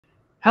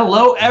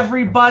Hello,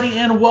 everybody,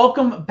 and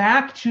welcome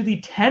back to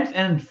the 10th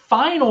and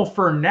final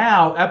for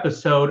now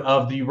episode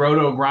of the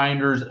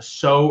RotoGrinders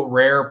So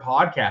Rare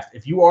podcast.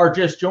 If you are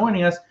just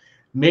joining us,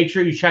 make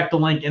sure you check the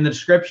link in the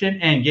description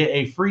and get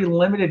a free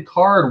limited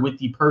card with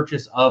the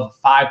purchase of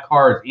 5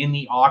 cards in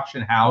the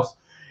auction house.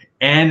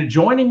 And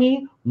joining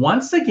me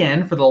once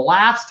again for the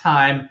last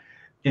time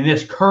in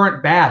this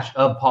current batch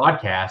of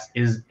podcasts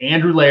is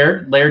Andrew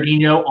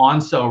Lairdino on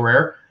So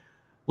Rare.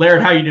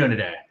 Laird, how are you doing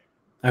today?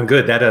 I'm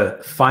good.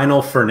 That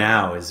final for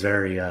now is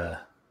very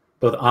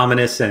both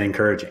ominous and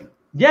encouraging.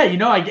 Yeah, you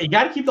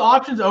got to keep the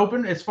options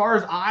open. As far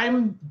as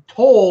I'm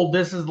told,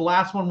 this is the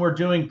last one we're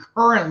doing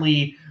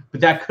currently, but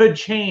that could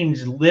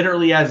change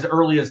literally as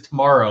early as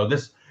tomorrow.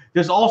 This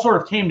all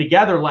sort of came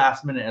together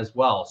last minute as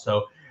well.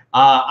 So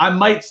I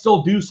might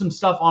still do some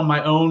stuff on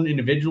my own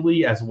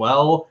individually as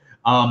well.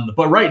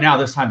 But right now,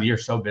 this time of the year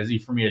is so busy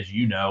for me, as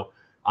you know.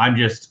 I'm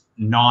just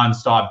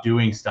nonstop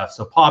doing stuff.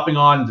 So popping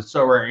on the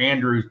So Rare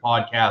Andrew's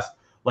podcast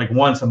like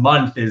once a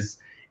month is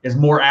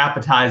more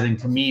appetizing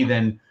to me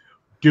than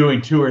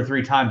doing 2 or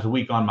 3 times a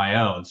week on my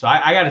own. So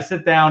I got to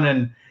sit down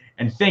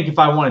and think if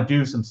I want to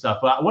do some stuff.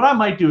 But what I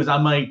might do is I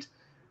might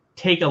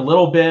take a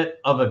little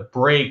bit of a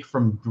break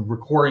from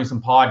recording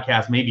some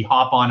podcasts, maybe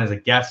hop on as a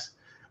guest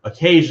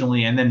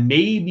occasionally, and then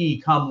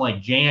maybe come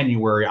like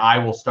January, I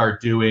will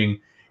start doing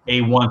a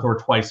once or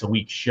twice a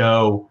week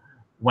show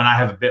when I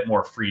have a bit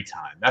more free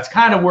time. That's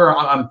kind of where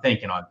I'm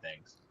thinking on things.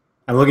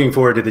 I'm looking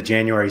forward to the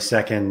January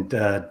 2nd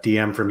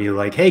DM from you.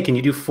 Like, hey, can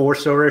you do 4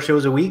 So Rare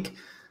shows a week?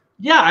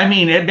 Yeah, I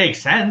mean, it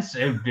makes sense.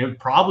 It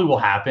probably will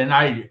happen.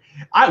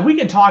 We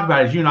can talk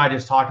about it, as you and I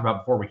just talked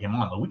about before we came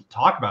on. We can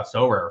talk about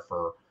So Rare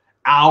for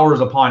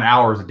hours upon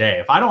hours a day.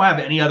 If I don't have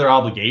any other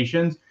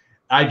obligations,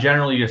 I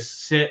generally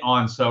just sit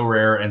on So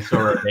Rare and So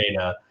Rare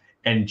data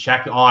and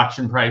check the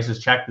auction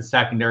prices, check the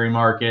secondary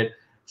market,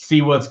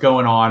 see what's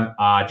going on.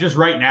 Just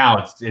right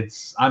now,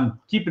 it's I'm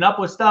keeping up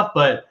with stuff,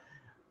 but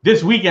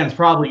this weekend's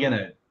probably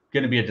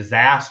gonna be a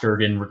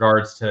disaster in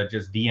regards to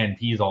just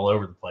DNPs all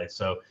over the place.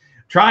 So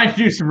trying to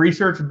do some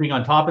research and being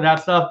on top of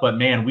that stuff, but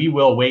man, we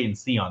will wait and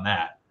see on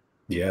that.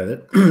 Yeah,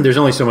 there's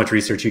only so much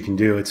research you can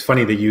do. It's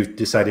funny that you've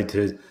decided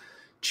to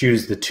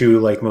choose the 2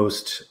 like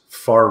most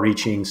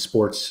far-reaching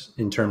sports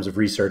in terms of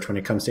research when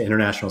it comes to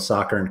international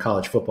soccer and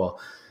college football.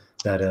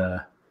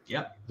 That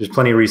yep. There's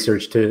plenty of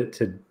research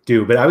to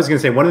do. But I was going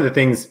to say, one of the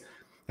things,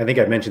 I think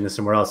I mentioned this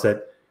somewhere else,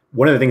 that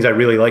one of the things I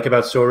really like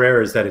about So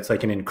Rare is that it's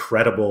like an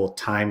incredible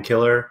time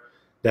killer,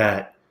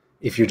 that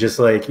if you're just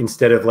like,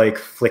 instead of like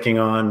flicking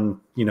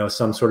on,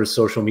 some sort of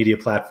social media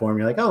platform,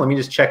 you're like, oh, let me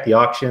just check the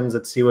auctions.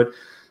 Let's see what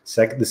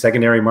the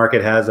secondary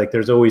market has. Like,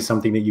 there's always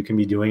something that you can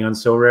be doing on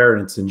So Rare,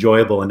 and it's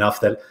enjoyable enough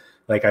that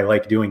like I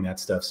like doing that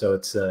stuff. So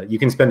it's you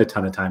can spend a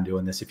ton of time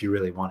doing this if you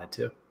really wanted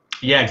to.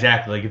 Yeah,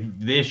 exactly. Like,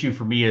 the issue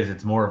for me is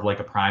it's more of like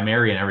a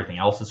primary, and everything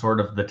else is sort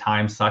of the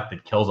time suck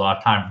that kills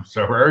off time from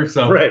So Rare.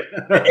 So right.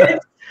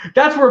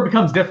 That's where it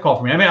becomes difficult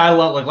for me. I mean,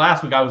 like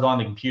last week I was on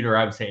the computer,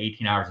 I would say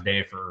 18 hours a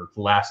day for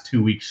the last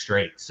 2 weeks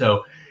straight.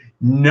 So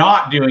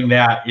not doing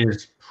that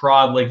is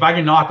probably, if I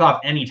can knock off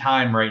any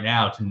time right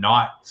now to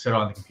not sit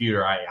on the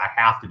computer, I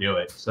have to do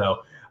it.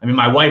 So, I mean,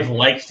 my wife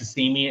likes to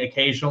see me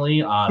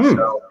occasionally.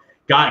 So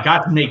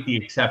got to make the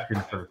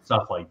exception for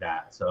stuff like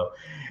that. So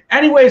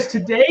anyways,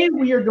 today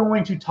we are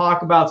going to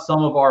talk about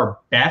some of our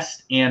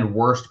best and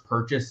worst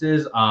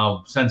purchases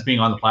since being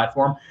on the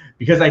platform,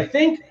 because I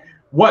think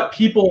what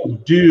people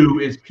do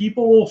is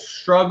people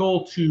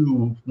struggle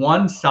to,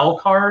 one, sell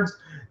cards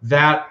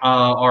that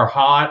are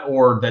hot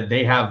or that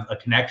they have a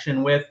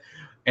connection with.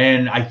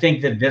 And I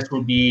think that this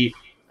would be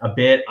a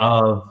bit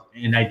of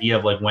an idea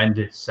of like when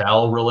to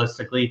sell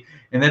realistically.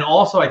 And then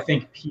also I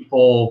think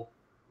people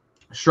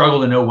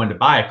struggle to know when to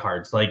buy a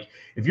card. It's like,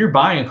 if you're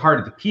buying a card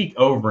at the peak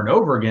over and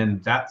over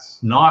again,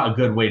 that's not a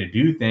good way to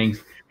do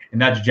things.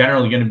 And that's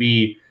generally going to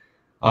be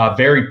a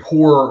very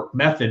poor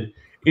method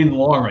in the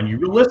long run. You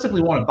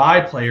realistically want to buy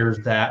players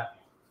that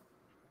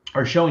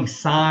are showing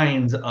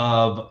signs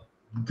of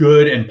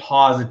good and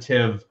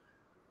positive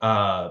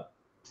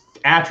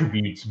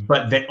attributes,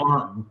 but they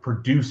aren't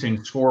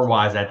producing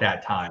score-wise at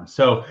that time.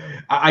 So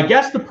I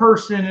guess the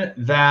person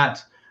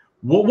that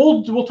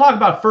we'll talk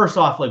about first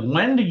off, like,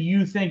 when do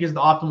you think is the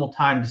optimal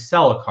time to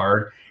sell a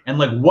card? And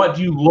like, what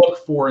do you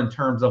look for in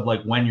terms of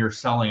like when you're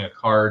selling a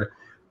card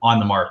on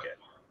the market?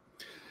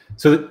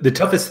 So the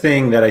toughest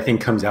thing that I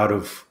think comes out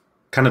of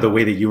kind of the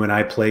way that you and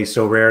I play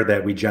So Rare,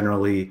 that we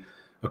generally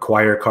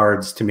acquire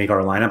cards to make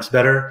our lineups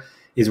better,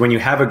 is when you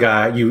have a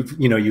guy,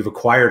 you've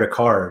acquired a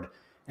card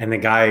and the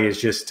guy is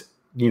just,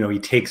 he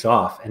takes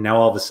off, and now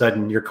all of a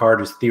sudden your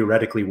card is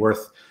theoretically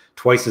worth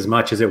twice as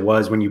much as it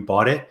was when you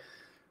bought it,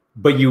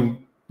 but you're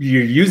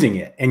using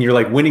it and you're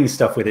like winning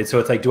stuff with it. So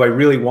it's like, do I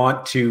really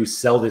want to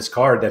sell this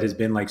card that has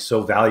been like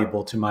so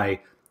valuable to my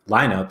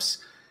lineups?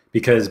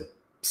 Because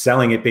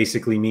selling it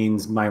basically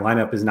means my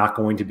lineup is not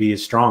going to be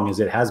as strong as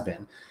it has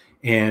been.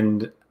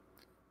 And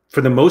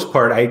for the most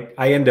part,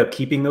 I end up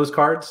keeping those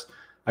cards.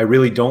 I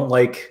really don't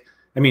like,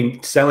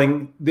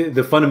 selling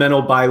the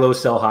fundamental buy low,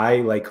 sell high,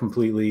 like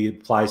completely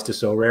applies to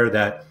So Rare,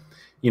 that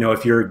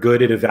if you're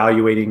good at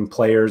evaluating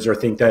players or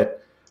think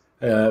that,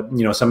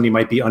 somebody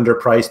might be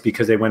underpriced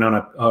because they went on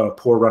a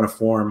poor run of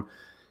form.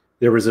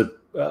 There was a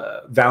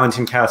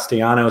Valentin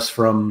Castellanos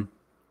from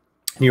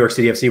New York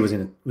City FC was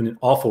in an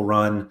awful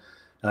run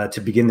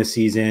to begin the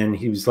season.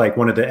 He was like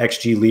one of the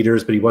XG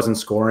leaders, but he wasn't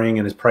scoring,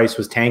 and his price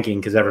was tanking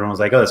because everyone was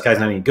like, oh, this guy's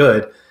not any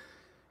good.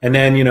 And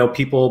then,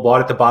 people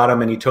bought at the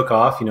bottom and he took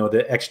off.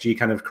 The XG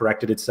kind of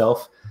corrected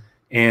itself.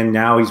 And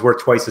now he's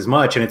worth twice as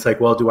much. And it's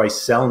like, well, do I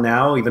sell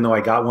now, even though I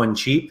got one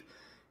cheap?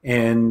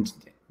 And,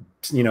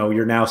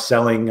 you're now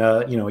selling,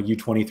 a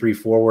U23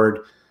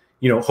 forward.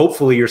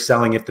 Hopefully you're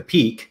selling at the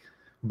peak.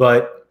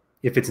 But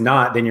if it's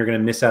not, then you're going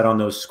to miss out on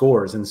those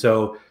scores. And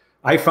so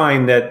I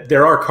find that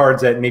there are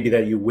cards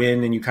that you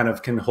win and you kind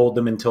of can hold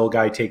them until a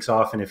guy takes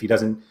off. And if he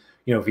doesn't,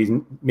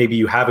 maybe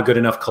you have a good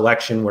enough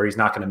collection where he's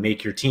not going to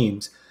make your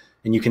teams,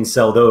 and you can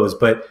sell those.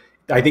 But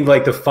I think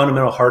like the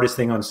fundamental hardest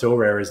thing on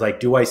SORARE is like,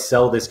 do I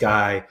sell this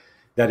guy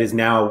that is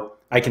now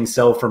I can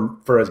sell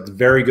for a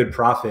very good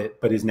profit,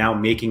 but is now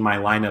making my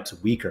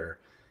lineups weaker?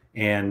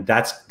 And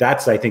that's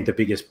I think the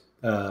biggest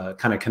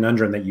kind of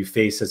conundrum that you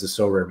face as a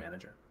SORARE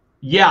manager.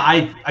 Yeah,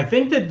 I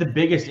think that the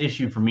biggest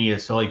issue for me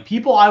is, so like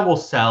people I will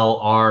sell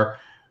are,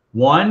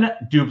 one,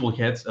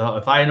 duplicates.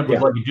 If I end up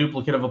with like a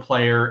duplicate of a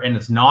player and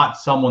it's not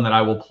someone that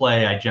I will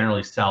play, I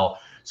generally sell.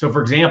 So,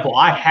 for example,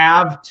 I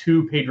have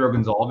 2 Pedro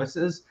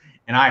Gonzalez's,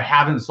 and I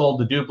haven't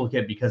sold the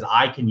duplicate because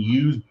I can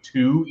use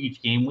 2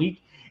 each game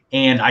week,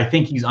 and I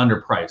think he's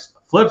underpriced.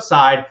 Flip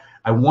side,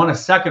 I won a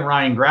second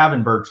Ryan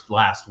Gravenberch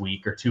last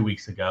week or 2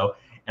 weeks ago,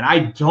 and I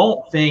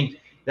don't think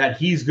that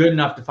he's good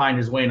enough to find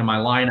his way into my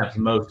lineups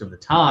most of the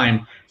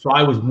time, so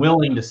I was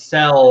willing to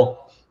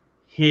sell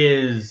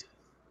his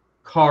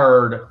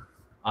card,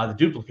 the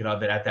duplicate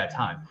of it at that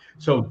time.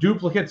 So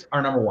duplicates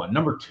are number 1.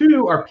 Number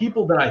 2 are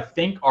people that I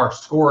think are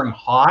scoring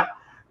hot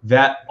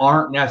that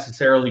aren't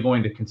necessarily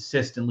going to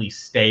consistently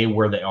stay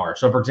where they are.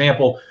 So, for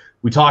example,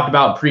 we talked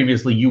about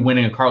previously you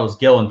winning a Carlos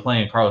Gil and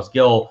playing a Carlos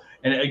Gil,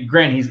 and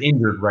granted, he's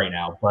injured right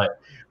now, but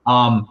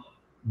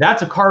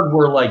that's a card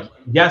where, like,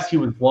 yes, he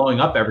was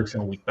blowing up every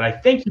single week, but I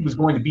think he was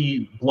going to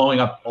be blowing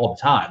up all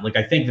the time. Like,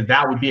 I think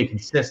that would be a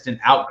consistent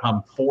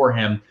outcome for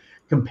him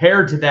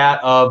compared to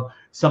that of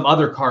some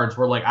other cards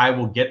where, like, I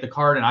will get the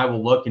card and I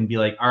will look and be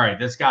like, all right,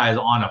 this guy is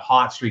on a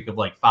hot streak of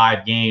like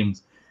 5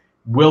 games.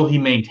 Will he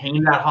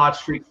maintain that hot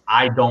streak?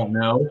 I don't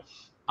know.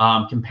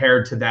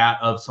 Compared to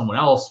that of someone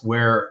else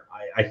where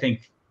I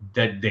think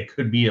that they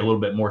could be a little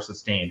bit more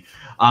sustained.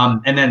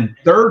 And then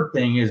third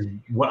thing is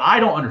what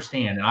I don't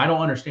understand, and I don't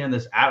understand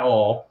this at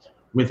all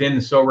within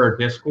the SORARE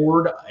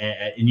Discord.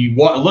 And you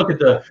look at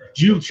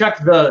do you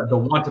check the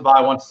want to buy,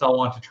 want to sell,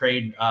 want to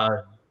trade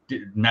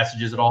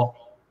messages at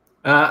all?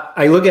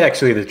 I look at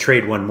actually the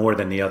trade one more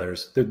than the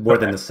others, more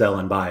than the sell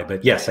and buy.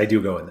 But yes, I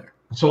do go in there.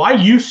 So I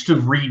used to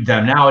read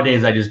them.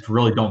 Nowadays, I just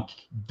really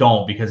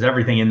don't because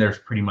everything in there is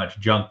pretty much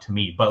junk to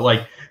me. But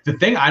like the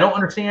thing I don't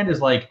understand is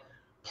like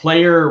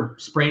player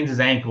sprains his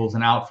ankles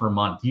and out for a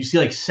month. You see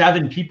like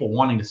 7 people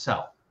wanting to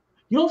sell.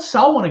 You don't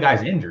sell when a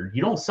guy's injured.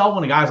 You don't sell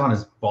when a guy's on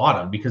his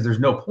bottom because there's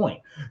no point.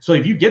 So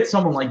if you get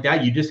someone like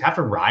that, you just have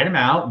to ride him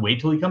out, wait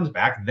till he comes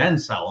back, then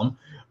sell him.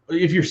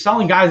 If you're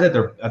selling guys at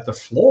the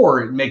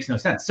floor, it makes no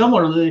sense.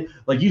 Similarly,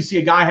 like you see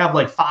a guy have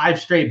like 5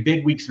 straight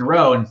big weeks in a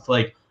row, and it's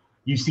like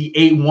you see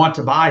 8 want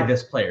to buy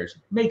this players.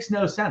 It makes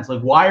no sense.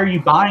 Like, why are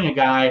you buying a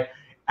guy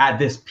at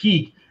this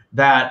peak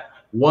that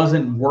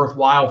wasn't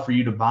worthwhile for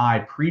you to buy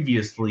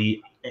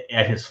previously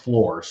at his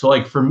floor? So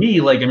like for me,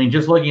 like, I mean,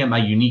 just looking at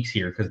my uniques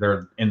here, because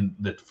they're in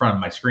the front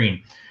of my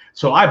screen.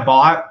 So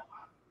I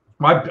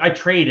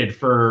traded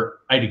for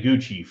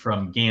Ideguchi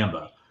from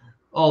Gamba.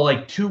 Oh,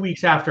 like 2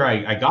 weeks after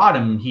I got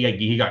him,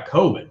 he got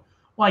COVID.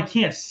 Well, I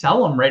can't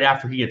sell him right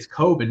after he gets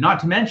COVID. Not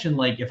to mention,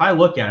 like, if I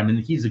look at him, and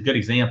he's a good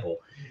example,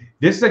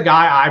 this is a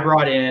guy I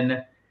brought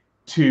in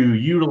to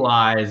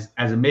utilize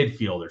as a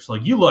midfielder. So,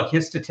 like, you look,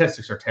 his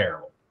statistics are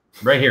terrible.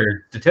 Right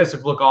here,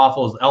 statistics look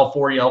awful. His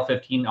L40,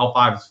 L15,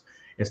 L5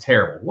 is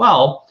terrible.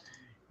 Well,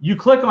 you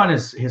click on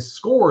his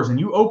scores and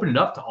you open it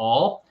up to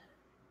all,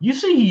 you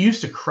see he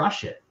used to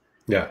crush it.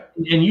 Yeah.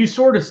 And you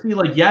sort of see,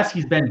 like, yes,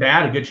 he's been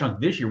bad a good chunk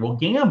of this year. Well,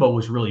 Gamba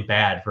was really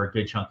bad for a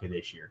good chunk of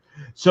this year.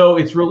 So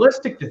it's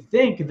realistic to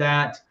think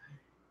that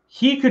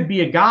he could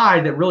be a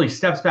guy that really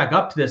steps back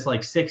up to this,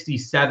 like, 60,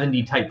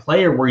 70 type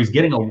player where he's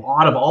getting a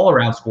lot of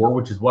all-around score,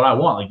 which is what I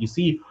want. Like, you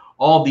see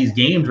all these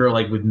games are,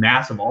 like, with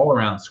massive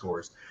all-around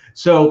scores.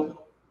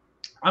 So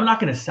I'm not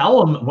going to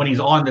sell him when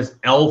he's on this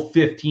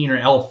L15 or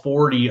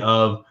L40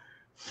 of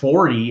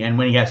 40 and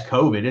when he has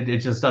COVID. It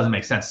just doesn't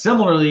make sense.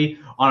 Similarly,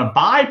 on a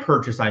buy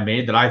purchase I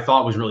made that I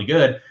thought was really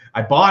good,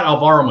 I bought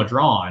Alvaro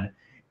Madron,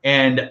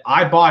 and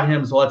I bought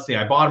him. So let's see,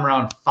 I bought him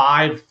around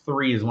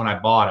 5.3 is when I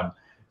bought him.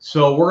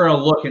 So we're going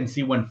to look and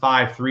see when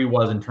 5.3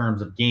 was in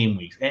terms of game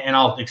weeks. And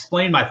I'll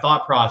explain my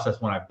thought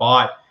process when I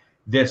bought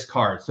this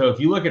card. So if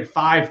you look at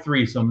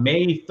 5.3, so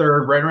May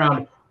 3rd, right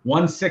around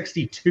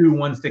 162,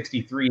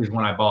 163 is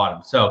when I bought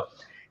him. So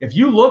if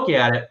you look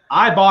at it,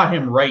 I bought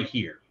him right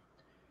here.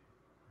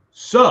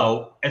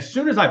 So as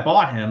soon as I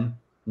bought him,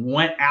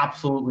 went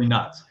absolutely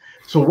nuts.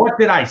 So what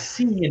did I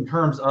see in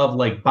terms of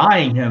like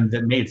buying him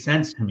that made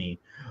sense to me?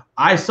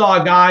 I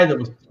saw a guy that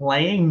was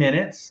playing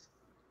minutes,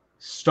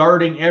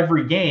 starting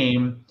every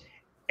game,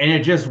 and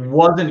it just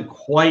wasn't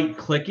quite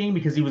clicking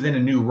because he was in a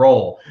new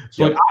role.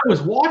 So like I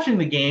was watching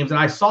the games and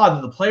I saw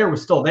that the player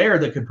was still there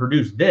that could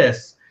produce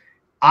this.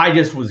 I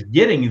just was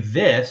getting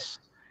this,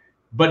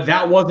 but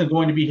that wasn't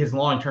going to be his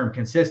long-term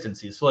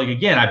consistency. So like,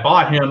 again, I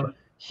bought him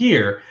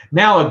here.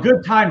 Now a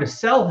good time to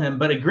sell him,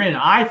 but again,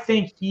 I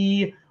think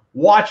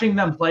watching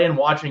them play and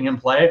watching him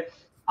play,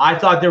 I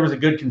thought there was a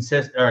good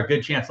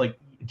chance. Like,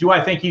 do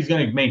I think he's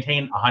going to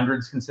maintain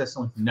 100s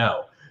consistently?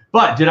 No.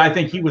 But did I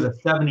think he was a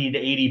 70 to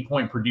 80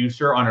 point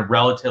producer on a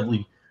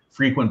relatively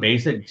frequent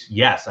basis?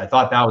 Yes, I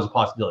thought that was a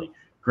possibility.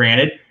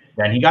 Granted,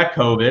 then he got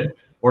COVID,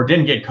 or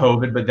didn't get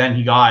COVID, but then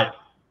he got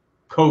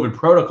COVID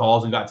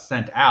protocols and got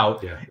sent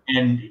out,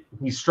 and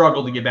he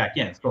struggled to get back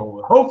in.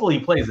 So hopefully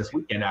he plays this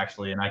weekend,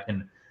 actually, and I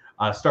can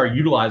start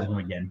utilizing him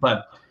again.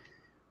 But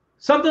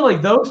something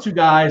like those two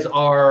guys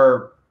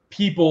are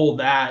people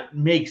that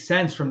make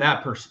sense from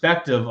that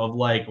perspective of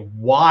like,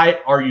 why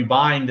are you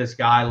buying this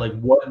guy? Like,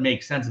 what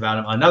makes sense about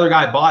him? Another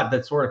guy I bought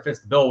that sort of fits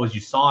the bill was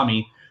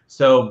Usami.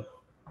 So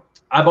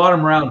I bought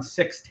him around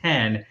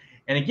 6'10".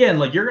 And again,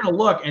 like, you're going to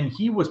look, and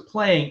he was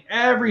playing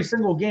every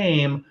single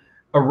game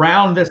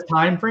around this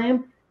time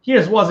frame. He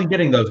just wasn't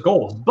getting those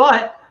goals.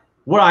 But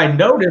what I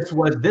noticed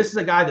was this is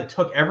a guy that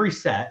took every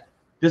set.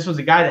 This was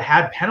a guy that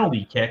had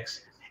penalty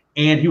kicks.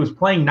 And he was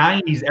playing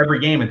 90s every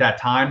game at that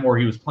time, or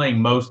he was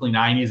playing mostly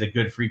 90s, a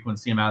good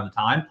frequency amount of the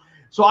time.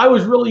 So I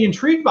was really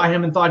intrigued by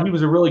him and thought he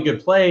was a really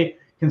good play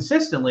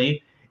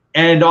consistently.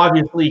 And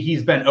obviously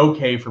he's been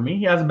okay for me.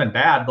 He hasn't been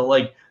bad, but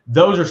like,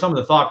 those are some of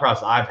the thought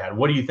process I've had.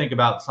 What do you think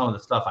about some of the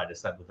stuff I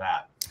just said with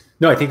that?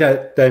 No, I think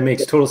that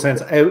makes total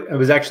sense. I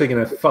was actually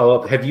going to follow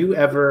up. Have you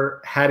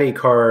ever had a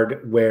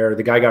card where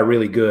the guy got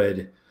really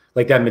good,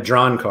 like that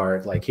Madron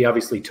card? Like, he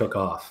obviously took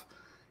off.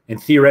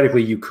 And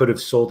theoretically, you could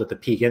have sold at the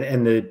peak.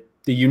 And the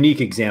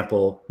unique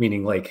example,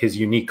 meaning like his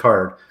unique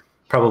card,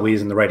 probably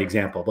isn't the right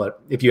example.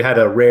 But if you had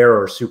a rare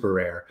or super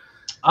rare.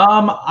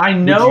 I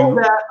know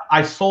that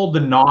I sold the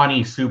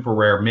Nani super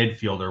rare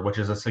midfielder, which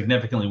is a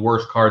significantly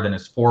worse card than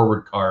his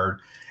forward card,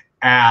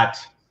 at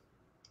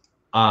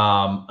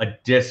a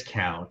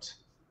discount.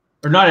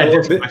 Or not at a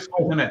discount. I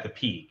sold him at the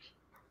peak.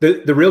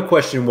 The real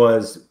question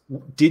was,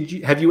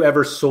 have you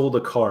ever sold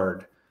a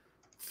card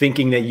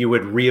thinking that you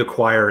would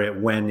reacquire it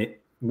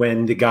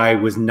when the guy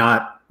was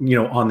not,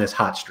 on this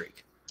hot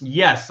streak?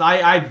 Yes,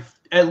 I've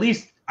at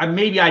least,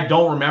 maybe I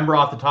don't remember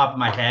off the top of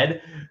my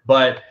head,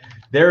 but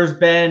there's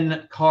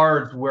been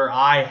cards where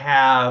I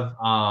have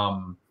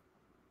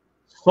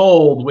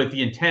sold with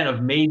the intent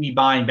of maybe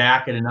buying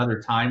back at another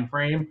time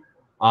frame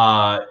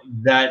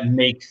that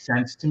makes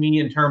sense to me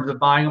in terms of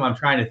buying them. I'm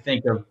trying to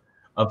think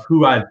of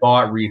who I've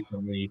bought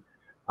recently.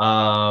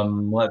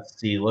 Let's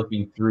see,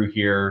 looking through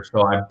here.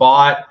 So I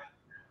bought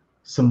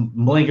some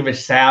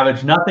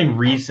Milinkovic-Savic, nothing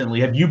recently.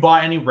 Have you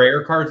bought any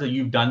rare cards that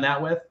you've done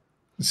that with?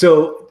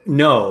 So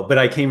no, but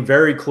I came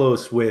very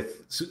close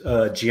with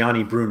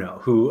Gianni Bruno,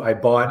 who I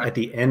bought at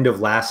the end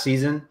of last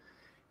season.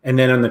 And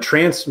then on the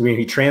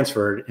he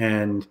transferred,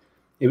 and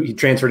he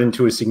transferred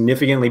into a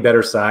significantly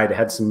better side,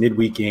 had some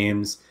midweek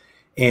games.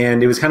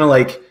 And it was kind of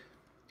like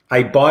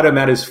I bought him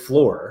at his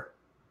floor,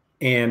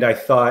 and I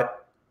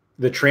thought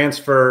the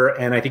transfer,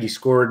 and I think he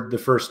scored the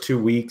first 2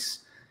 weeks.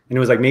 And it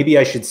was like, maybe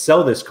I should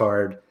sell this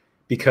card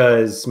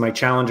because my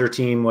challenger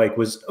team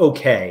was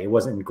okay. It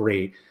wasn't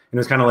great. And it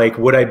was kind of like,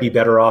 would I be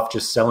better off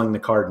just selling the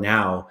card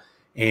now?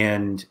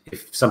 And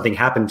if something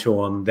happened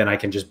to him, then I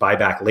can just buy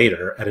back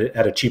later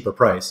at a cheaper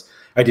price.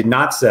 I did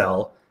not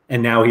sell,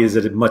 and now he is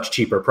at a much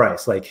cheaper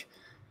price.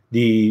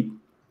 The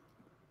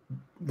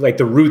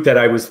route that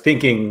I was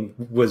thinking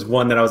was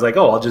one that I was like,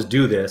 oh, I'll just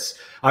do this.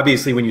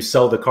 Obviously, when you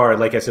sell the card,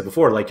 like I said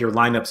before, your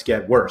lineups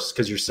get worse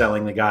because you're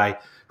selling the guy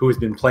who has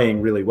been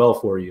playing really well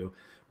for you.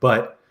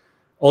 But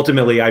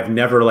ultimately, I've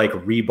never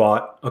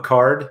rebought a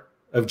card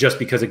of just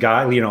because a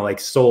guy,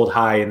 sold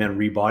high and then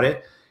rebought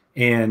it.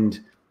 And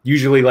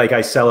usually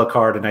I sell a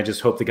card and I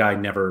just hope the guy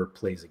never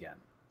plays again.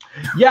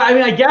 Yeah, I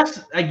mean, I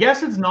guess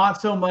it's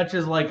not so much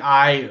as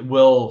I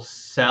will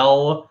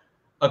sell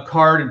a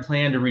card and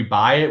plan to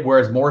rebuy it,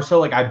 whereas more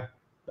so I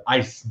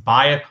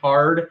buy a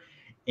card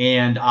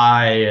and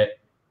I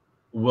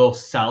will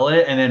sell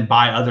it and then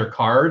buy other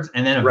cards,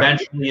 and then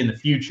eventually in the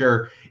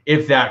future,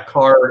 if that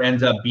card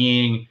ends up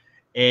being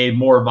a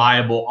more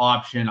viable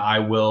option, I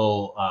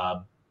will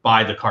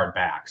buy the card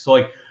back.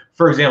 So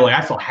for example,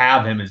 I still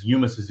have him as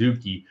Yuma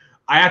Suzuki.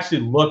 I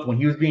actually looked when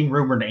he was being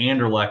rumored to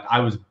Anderlecht.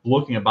 I was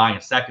looking at buying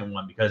a second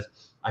one because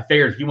I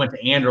figured if he went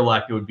to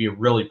Anderlecht, it would be a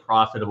really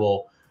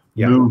profitable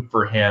move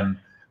for him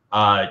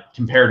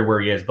compared to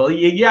where he is. But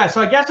yeah, so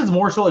I guess it's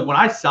more so when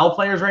I sell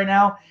players right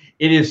now,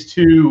 it is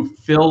to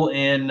fill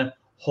in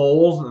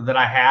holes that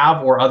I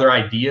have or other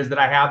ideas that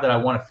I have that I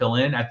want to fill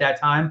in at that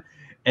time.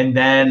 And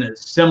then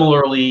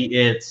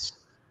similarly,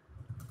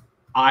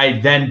 I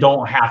then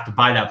don't have to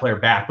buy that player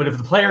back. But if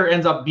the player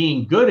ends up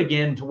being good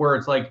again to where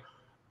it's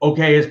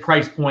okay, his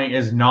price point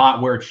is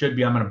not where it should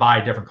be, I'm going to buy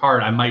a different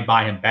card. I might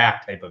buy him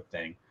back type of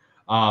thing.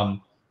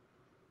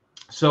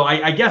 So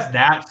I guess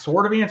that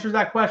sort of answers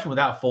that question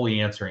without fully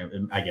answering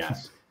it, I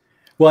guess.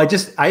 Well,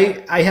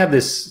 I have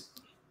this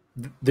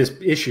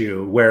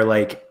issue where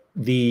like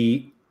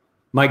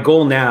my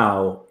goal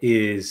now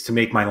is to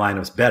make my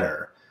lineups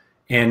better.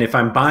 And if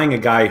I'm buying a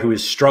guy who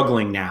is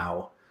struggling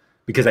now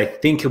because I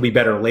think he'll be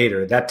better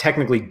later, that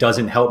technically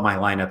doesn't help my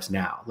lineups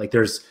now. Like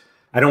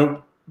I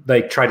don't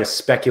like try to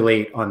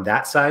speculate on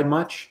that side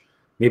much.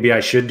 Maybe I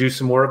should do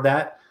some more of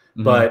that,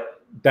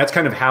 but that's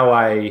kind of how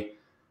I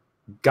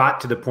got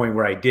to the point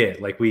where I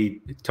did. Like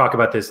we talk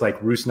about this like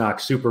Rusnak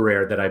super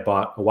rare that I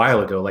bought a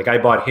while ago. Like I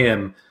bought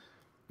him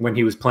when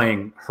he was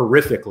playing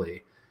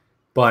horrifically,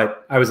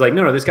 but I was like,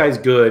 no, this guy's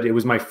good. It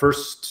was my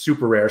first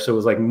super rare. So it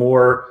was like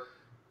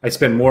I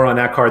spent more on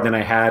that card than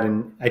I had.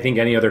 And I think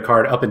any other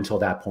card up until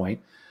that point.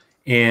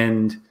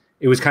 And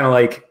it was kind of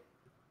like,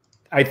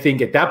 I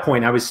think at that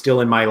point I was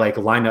still in my like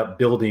lineup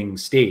building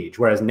stage.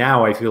 Whereas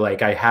now I feel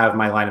like I have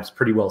my lineups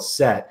pretty well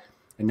set.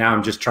 And now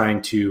I'm just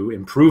trying to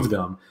improve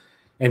them.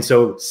 And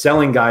so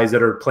selling guys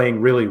that are playing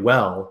really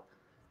well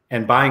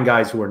and buying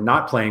guys who are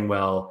not playing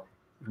well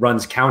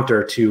runs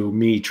counter to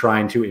me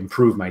trying to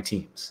improve my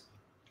teams.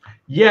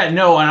 Yeah,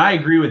 no, and I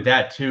agree with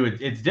that too.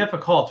 It's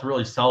difficult to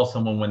really sell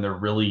someone when they're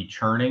really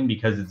churning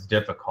because it's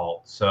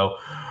difficult. So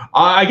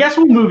I guess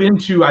we'll move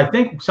into, I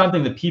think,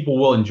 something that people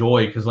will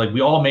enjoy because like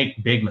we all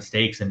make big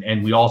mistakes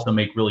and we also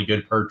make really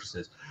good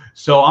purchases.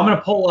 So I'm going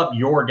to pull up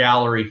your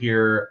gallery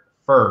here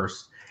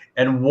first.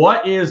 And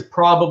what is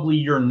probably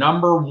your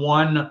number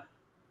one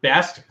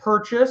best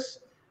purchase?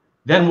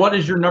 Then what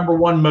is your number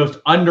one most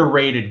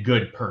underrated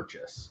good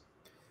purchase?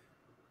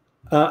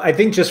 I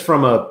think just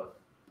from a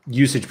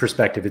usage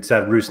perspective, it's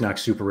that Rusnak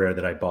super rare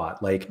that I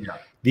bought. Like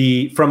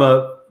from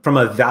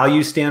a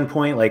value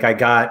standpoint, like I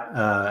got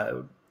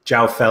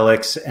João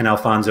Felix and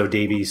Alphonso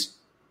Davies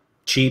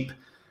cheap,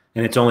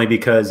 and it's only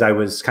because I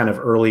was kind of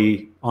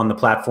early on the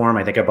platform.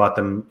 I think I bought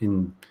them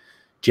in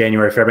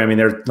January, February. I mean,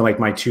 they're like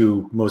my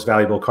two most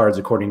valuable cards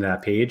according to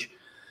that page.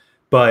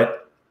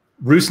 But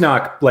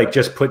Rusnak like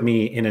just put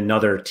me in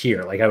another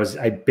tier. Like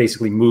I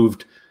basically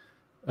moved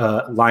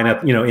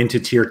lineup,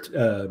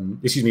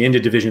 into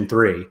Division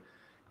 3.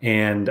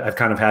 And I've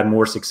kind of had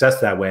more success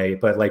that way.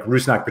 But like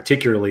Rusnak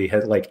particularly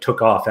had like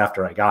took off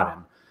after I got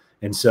him.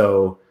 And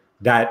so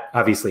that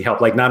obviously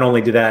helped. Like not only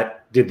did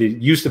the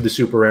use of the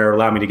super rare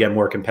allow me to get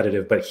more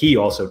competitive, but he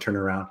also turned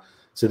around.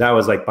 So that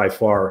was like by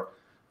far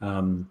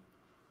one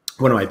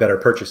of my better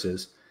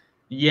purchases.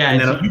 Yeah.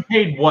 And so you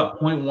paid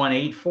what,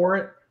 0.18 for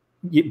it?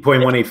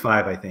 0.185,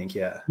 I think.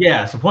 Yeah.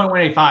 Yeah. So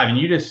 0.185. And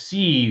you just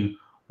see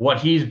what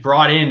he's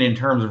brought in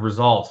terms of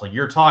results. Like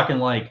you're talking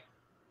like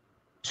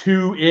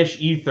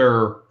 2-ish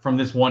ether from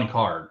this one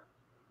card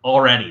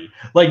already.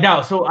 Like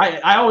now, so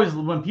I always,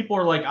 when people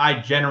are like, I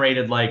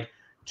generated like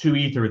 2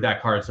 ether with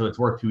that card, so it's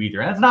worth 2 ether.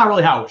 And that's not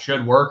really how it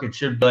should work. It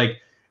should be like,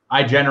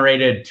 I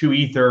generated 2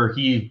 ether.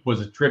 He was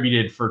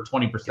attributed for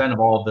 20% of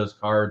all of those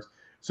cards.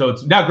 So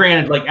it's now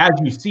granted, like as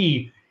you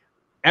see,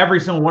 every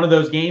single one of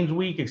those games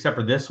week, except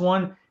for this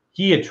one,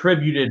 he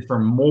attributed for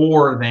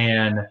more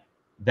than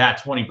that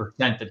 20%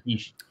 that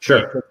he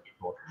sure.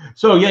 For.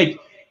 So like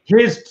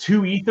his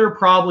 2 ether,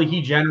 probably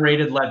he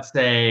generated, let's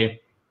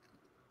say,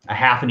 a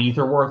half an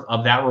ether worth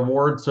of that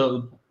reward.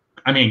 So,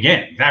 I mean,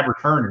 again, that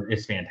return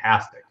is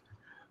fantastic.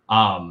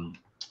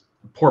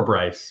 Poor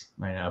Bryce.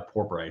 I know,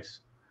 poor Bryce.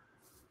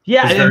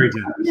 Yeah, it's very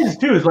good.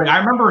 Too is like I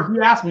remember he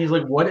asked me, he's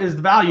like, "What is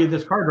the value of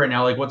this card right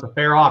now? Like, what's a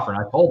fair offer?"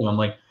 And I told him, I'm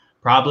like,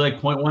 probably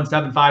like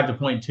 0.175 to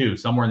 0.2,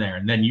 somewhere in there.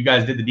 And then you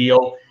guys did the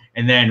deal,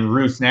 and then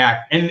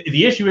Rusnak. And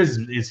the issue is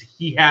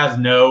he has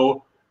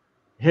no.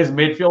 His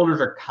midfielders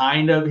are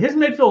his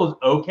midfield is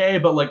okay,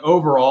 but like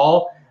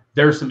overall,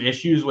 there's some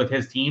issues with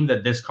his team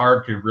that this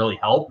card could really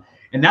help.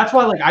 And that's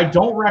why, like, I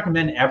don't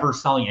recommend ever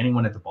selling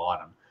anyone at the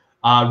bottom.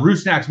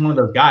 Rusnak's one of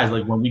those guys.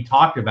 Like when we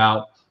talked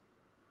about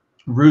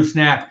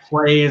Rusnak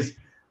plays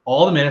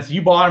all the minutes.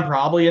 You bought him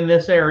probably in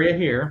this area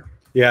here.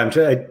 Yeah,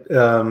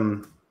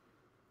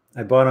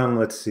 I bought him,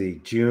 let's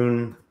see,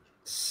 June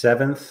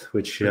 7th,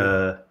 which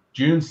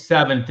June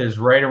 7th is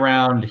right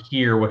around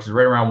here, which is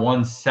right around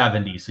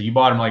 170. So you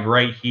bought him like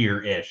right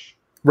here-ish.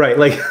 Right,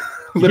 like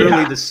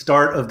literally the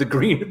start of the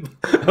green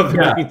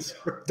green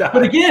sword.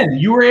 But again,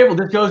 you were able,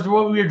 this goes to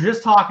what we were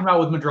just talking about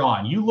with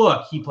Madron. You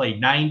look, he played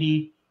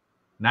 90,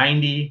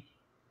 90,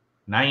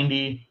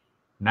 90,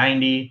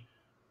 90,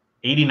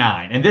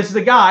 89. And this is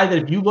a guy that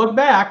if you look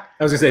back.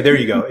 I was going to say, there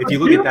you go. If you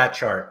look at that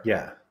chart,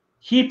 yeah.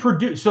 He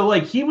produced, so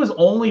like he was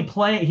only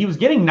playing, he was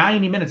getting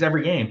 90 minutes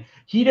every game.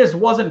 He just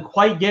wasn't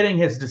quite getting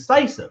his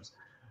decisives.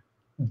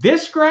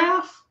 This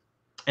graph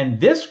and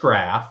this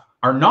graph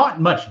are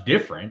not much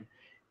different.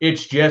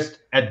 It's just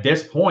at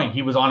this point,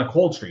 he was on a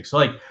cold streak. So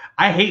like,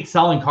 I hate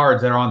selling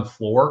cards that are on the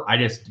floor. I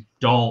just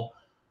don't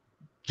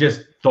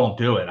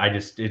do it.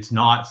 It's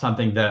not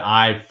something that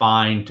I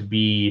find to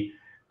be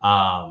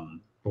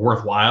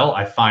worthwhile.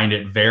 I find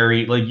it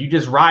very, like, you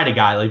just ride a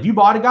guy. Like if you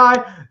bought a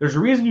guy, there's a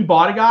reason you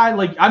bought a guy.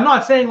 Like, I'm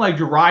not saying like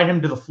you ride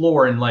him to the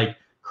floor and like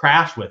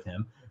crash with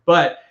him.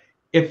 But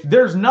if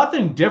there's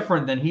nothing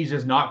different than he's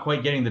just not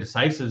quite getting the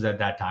decisives at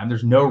that time,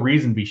 there's no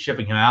reason to be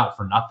shipping him out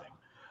for nothing.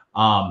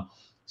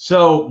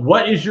 So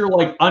what is your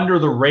like under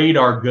the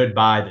radar good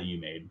buy that you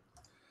made?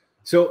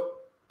 So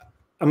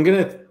I'm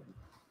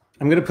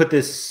gonna put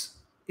this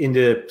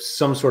into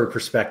some sort of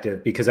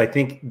perspective, because I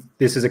think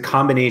this is a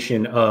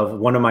combination of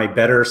one of my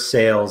better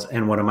sales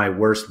and one of my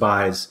worst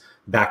buys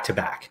back to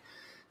back.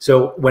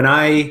 So when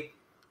I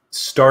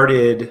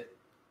started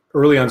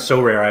early on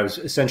SORARE, I was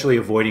essentially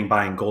avoiding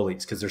buying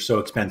goalies because they're so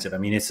expensive. I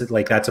mean, it's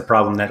like that's a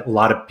problem that a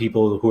lot of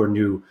people who are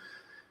new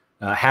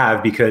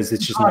have, because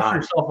it's just not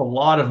yourself a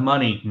lot of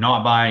money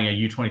not buying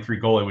a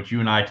U23 goalie, which you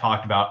and I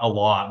talked about a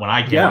lot when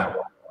I came out.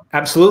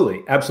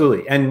 Absolutely.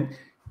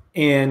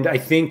 And I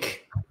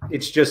think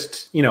it's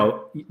just,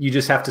 you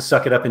just have to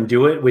suck it up and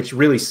do it, which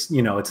really,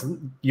 you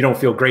don't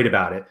feel great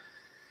about it.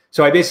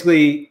 So I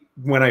basically,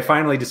 when I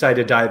finally decided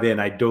to dive in,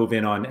 I dove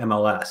in on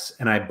MLS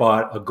and I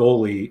bought a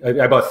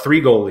goalie. I bought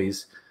 3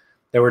 goalies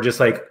that were just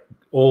like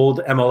old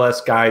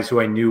MLS guys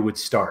who I knew would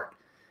start.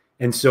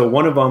 And so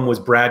one of them was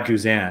Brad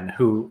Guzan,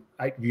 who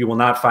you will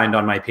not find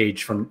on my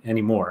page from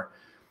anymore.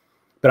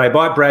 But I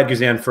bought Brad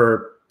Guzan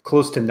for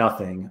close to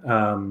nothing.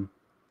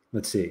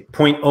 Let's see,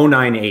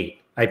 0.098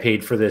 I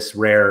paid for this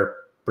rare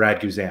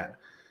Brad Guzan.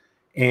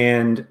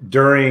 And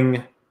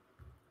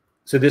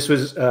so this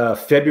was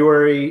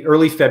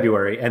early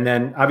February. And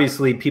then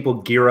obviously people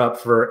gear up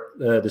for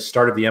the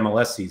start of the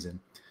MLS season.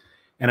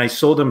 And I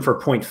sold him for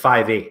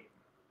 0.58,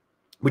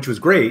 which was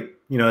great.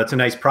 That's a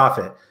nice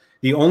profit.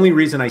 The only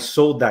reason I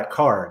sold that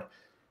card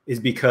is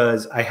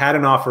because I had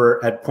an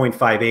offer at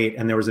 0.58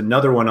 and there was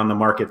another one on the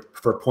market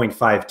for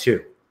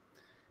 0.52.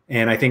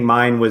 And I think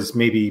mine was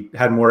maybe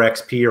had more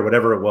XP or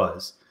whatever it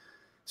was.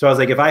 So I was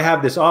like, if I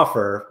have this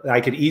offer,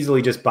 I could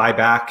easily just buy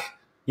back.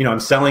 I'm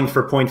selling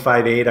for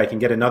 0.58. I can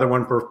get another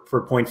one for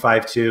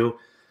 0.52.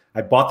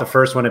 I bought the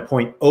first one at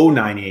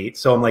 0.098.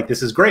 So I'm like,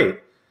 this is great.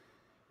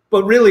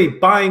 But really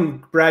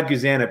buying Brad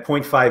Guzan at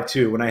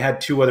 0.52 when I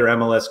had 2 other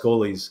MLS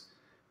goalies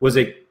was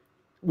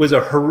a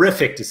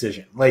horrific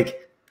decision,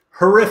 like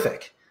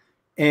horrific.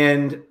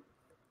 And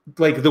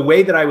like the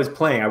way that I was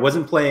playing, I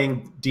wasn't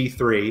playing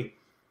D3.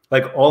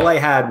 Like all I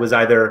had was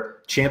either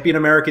Champion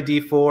America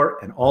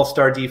D4 and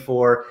All-Star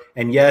D4.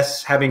 And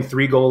yes, having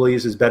 3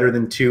 goalies is better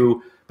than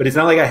 2, but it's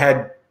not like I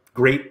had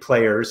great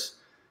players.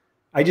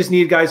 I just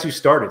needed guys who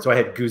started. So I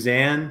had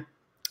Guzan,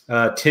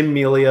 Tim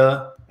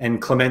Melia,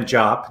 and Clement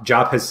Jop.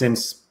 Jop has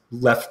since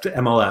left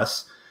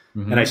MLS,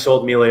 and I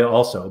sold Melia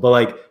also. But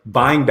like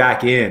buying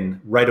back in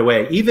right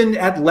away, even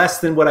at less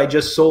than what I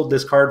just sold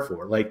this card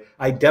for, like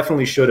I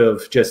definitely should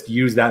have just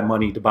used that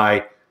money to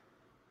buy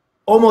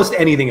almost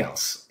anything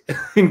else,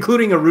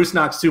 including a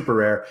Rusnak super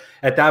rare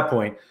at that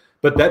point.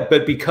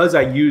 But because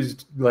I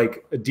used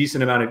like a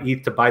decent amount of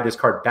ETH to buy this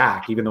card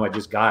back, even though I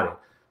just got it,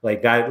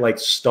 like that like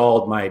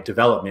stalled my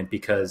development,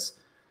 because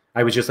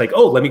I was just like,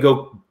 oh, let me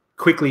go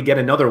quickly get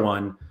another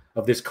one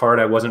of this card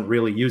I wasn't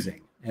really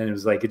using. And it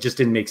was like, it just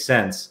didn't make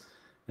sense.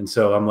 And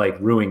so I'm like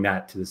ruining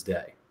that to this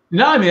day.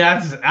 No, I mean,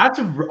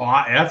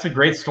 that's a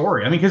great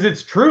story. I mean, because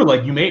it's true.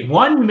 Like you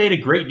made a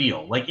great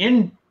deal. Like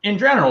in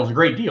general, it's a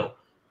great deal.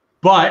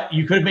 But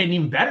you could have made an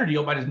even better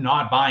deal by just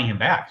not buying him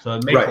back. So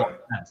it makes a lot of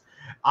sense.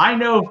 I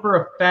know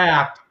for a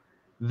fact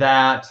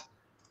that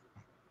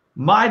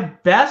my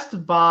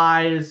best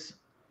buy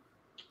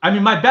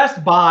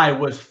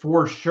was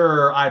for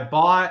sure. I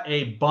bought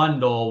a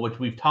bundle, which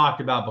we've talked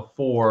about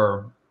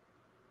before,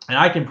 and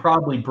I can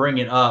probably bring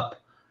it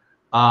up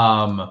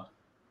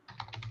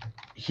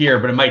here,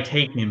 but it might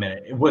take me a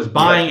minute. It was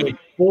buying a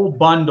full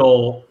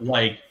bundle.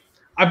 Like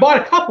I bought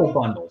a couple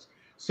bundles.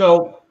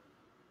 So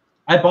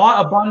I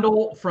bought a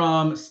bundle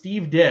from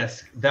Steve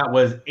Disk that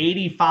was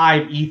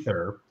 85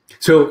 Ether.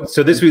 So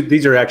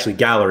these are actually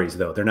galleries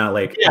though. They're not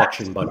like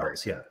auction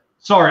bundles. Yeah.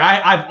 Sorry,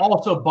 I've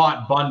also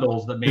bought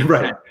bundles that make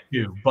sense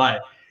too.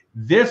 But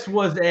this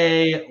was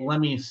let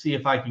me see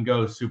if I can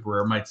go super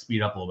rare. It might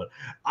speed up a little bit.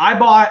 I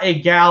bought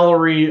a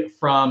gallery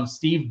from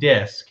Steve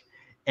Disk,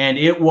 and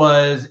it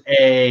was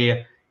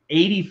a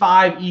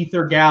 85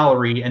 Ether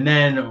gallery. And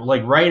then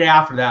like right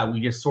after that,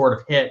 we just sort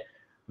of hit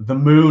the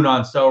moon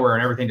on SORARE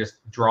and everything just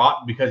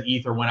dropped because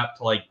Ether went up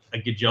to like a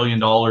gajillion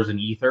dollars in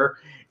Ether,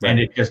 and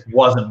it just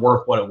wasn't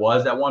worth what it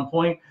was at one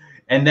point.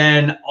 And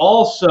then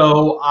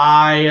also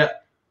I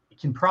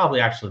can probably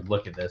actually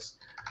look at this.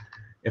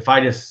 If I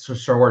just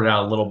sort it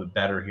out a little bit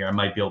better here, I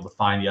might be able to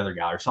find the other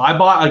gallery. So I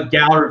bought a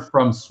gallery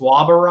from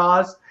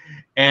SORARE,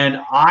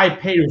 and I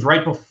paid, it was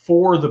right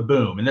before the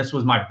boom, and this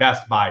was my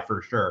best buy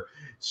for sure.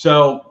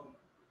 So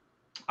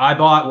I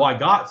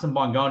got some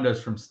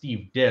Bongondas from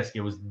Steve Disk.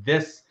 It was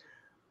this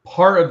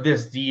part of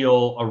this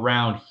deal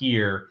around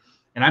here,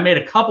 and I made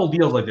a couple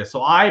deals like this.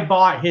 So I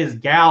bought his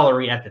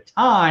gallery at the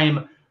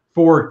time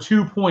for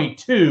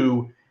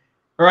 2.2,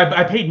 or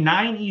I paid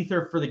 9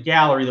 Ether for the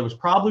gallery that was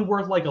probably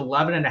worth like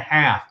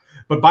 11.5.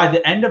 But by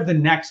the end of the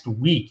next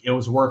week, it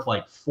was worth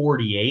like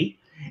 48.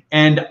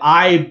 And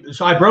I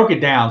broke it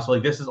down. So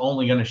like this is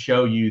only going to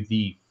show you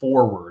the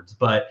forwards,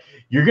 but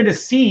you're going to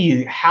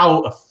see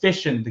how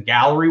efficient the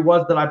gallery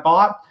was that I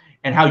bought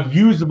and how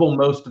usable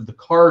most of the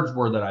cards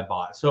were that I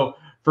bought. So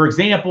for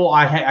example,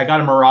 I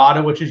got a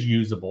Murata, which is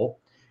usable.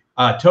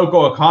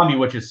 Toko Akambi,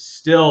 which is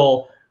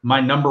still my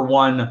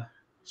 #1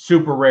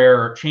 super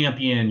rare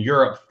champion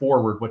Europe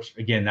forward, which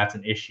again, that's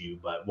an issue,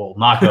 but we'll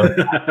not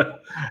go.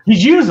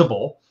 He's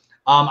usable.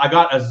 I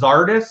got a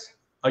Zardes,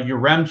 a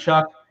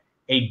Yaremchuk,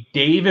 a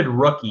David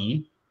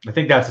rookie. I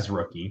think that's his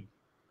rookie.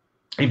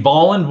 A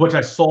Volland, which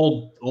I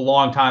sold a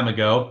long time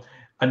ago.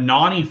 A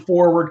Nani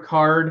forward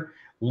card.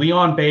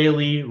 Leon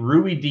Bailey,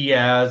 Rui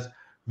Diaz,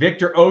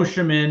 Victor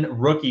Osimhen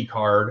rookie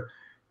card.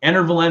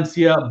 Enter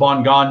Valencia,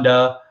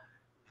 Bongonda.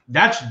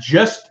 That's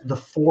just the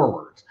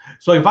forwards.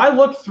 So if I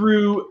look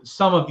through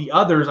some of the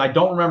others, I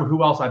don't remember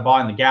who else I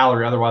bought in the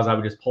gallery. Otherwise, I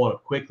would just pull it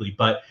up quickly.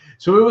 But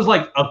so it was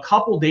like a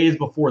couple days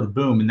before the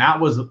boom. And that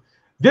was,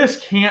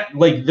 this can't,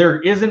 like,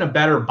 there isn't a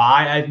better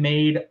buy I've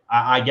made,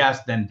 I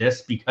guess, than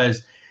this,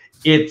 because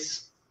it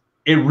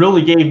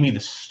really gave me the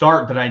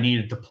start that I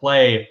needed to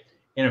play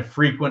in a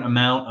frequent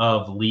amount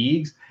of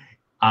leagues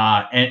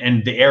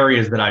and the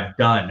areas that I've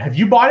done. Have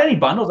you bought any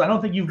bundles? I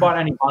don't think you've bought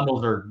any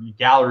bundles or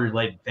gallery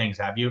related things,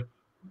 have you?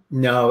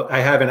 No, I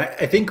haven't.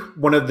 I think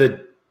one of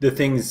the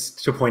things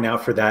to point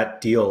out for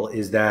that deal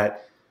is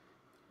that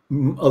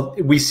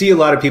we see a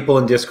lot of people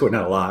in Discord,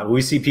 not a lot,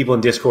 we see people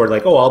in Discord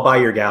like, oh, I'll buy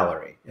your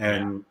gallery.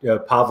 And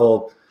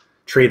Pavel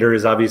Trader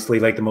is obviously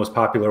like the most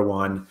popular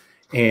one.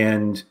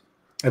 And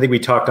I think we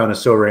talked on a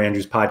SORARE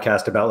Andrews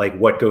podcast about like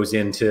what goes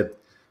into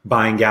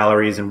buying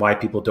galleries and why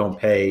people don't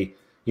pay,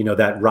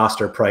 that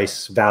roster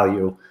price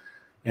value.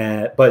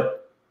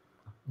 But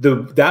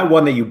that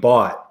one that you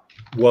bought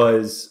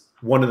was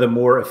one of the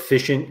more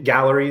efficient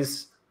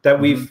galleries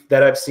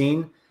that I've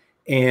seen.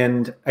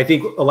 And I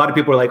think a lot of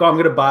people are like, oh, I'm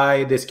going to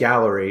buy this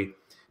gallery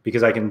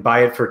because I can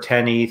buy it for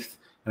 10 ETH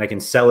and I can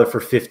sell it for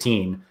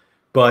 15.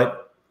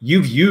 But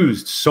you've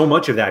used so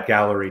much of that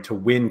gallery to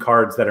win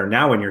cards that are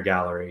now in your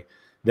gallery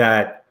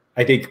that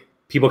I think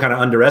people kind of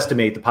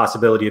underestimate the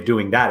possibility of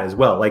doing that as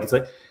well. Like, it's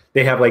like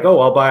they have like, oh,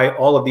 I'll buy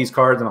all of these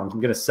cards and I'm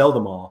going to sell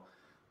them all.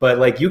 But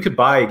like you could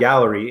buy a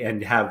gallery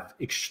and have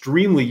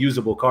extremely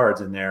usable cards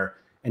in there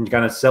and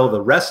kind of sell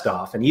the rest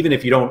off. And even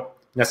if you don't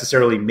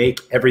necessarily make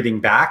everything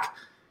back,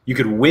 you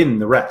could win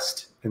the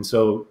rest. And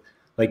so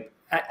like,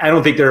 I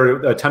don't think there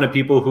are a ton of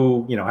people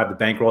who, have the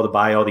bankroll to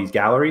buy all these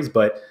galleries,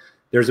 but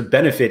there's a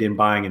benefit in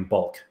buying in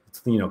bulk.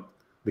 It's,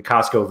 the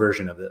Costco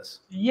version of this.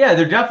 Yeah,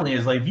 there definitely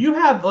is. Like if you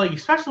have like,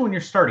 especially when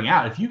you're starting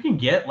out, if you can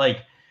get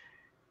like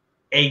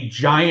a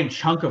giant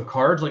chunk of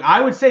cards, like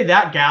I would say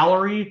that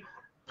gallery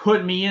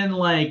put me in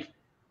like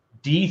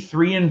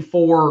D3 and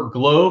 4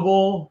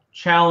 global,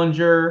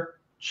 challenger,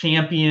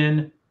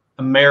 champion,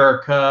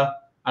 America.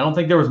 I don't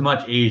think there was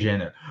much Asia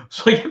in it.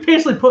 So like it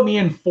basically put me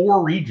in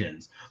 4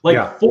 regions.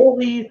 Like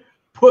fully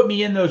put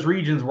me in those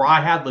regions where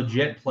I had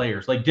legit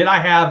players. Like did I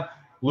have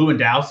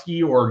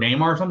Lewandowski or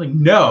Neymar or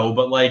something? No,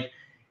 but like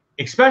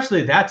especially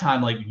at that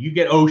time, like you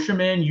get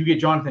Osimhen, you get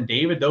Jonathan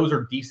David, those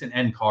are decent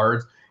end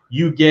cards.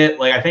 You get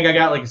like I think I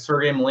got like a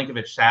Sergej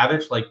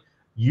Milinkovic-Savic, like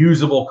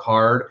usable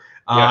card.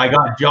 I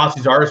got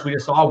Jossie Zardes, we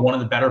just saw, one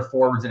of the better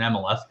forwards in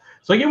MLS.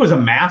 So like it was a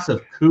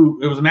massive coup.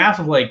 It was a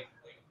massive like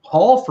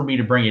haul for me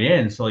to bring it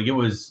in. So like it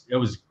was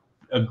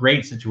a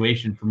great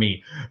situation for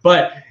me.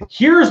 But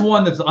here's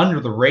one that's under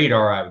the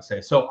radar, I would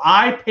say. So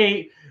I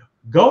paid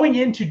going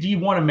into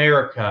D1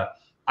 America.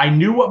 I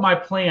knew what my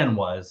plan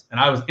was, and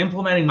I was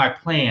implementing my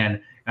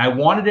plan, and I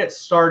wanted it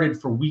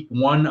started for week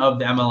 1 of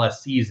the MLS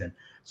season.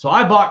 So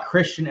I bought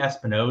Christian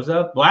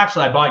Espinoza. Well,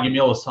 actually, I bought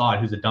Yamil Asad,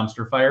 who's a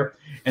dumpster fire.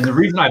 And the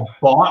reason I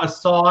bought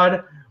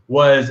Asad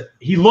was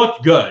he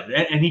looked good.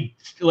 And he,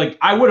 like,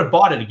 I would have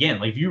bought it again.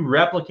 Like, if you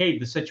replicate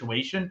the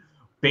situation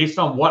based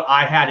on what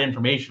I had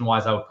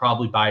information-wise, I would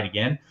probably buy it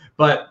again.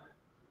 But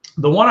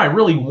the one I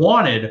really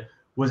wanted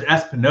was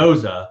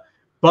Espinoza.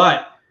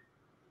 But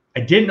I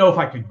didn't know if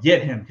I could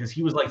get him because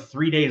he was like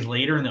 3 days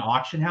later in the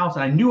auction house.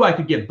 And I knew I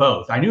could get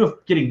both. I knew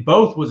if getting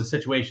both was a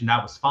situation,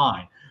 that was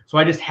fine. So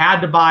I just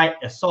had to buy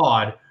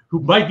Assad, who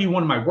might be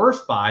one of my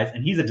worst buys,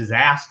 and he's a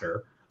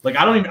disaster. Like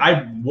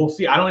we'll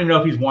see. I don't even know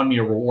if he's won me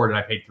a reward, and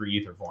I paid 3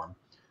 Ether for him.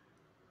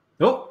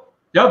 Nope,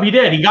 he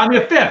did. He got me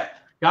a 5th.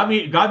 Got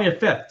me a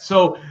 5th.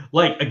 So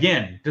like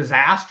again,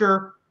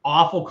 disaster,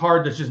 awful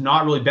card that's just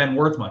not really been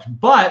worth much.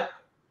 But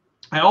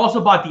I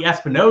also bought the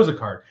Espinoza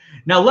card.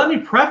 Now let me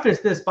preface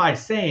this by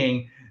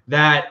saying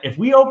that if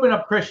we open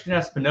up Christian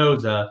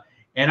Espinoza,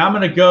 and I'm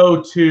going to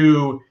go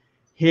to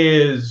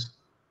his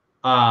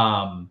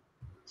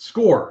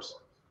scores,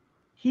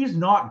 he's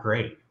not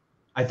great.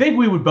 I think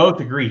we would both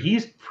agree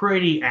he's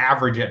pretty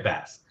average at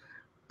best,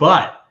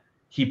 but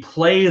he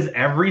plays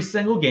every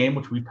single game,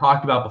 which we've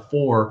talked about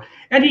before,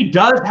 and he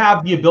does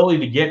have the ability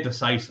to get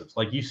decisives.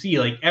 Like you see,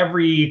 like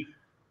every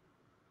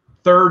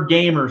 3rd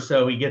game or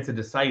so, he gets a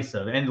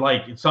decisive, and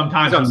like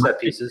sometimes he's on set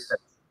pieces.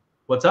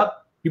 What's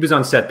up? He was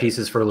on set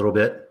pieces for a little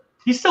bit.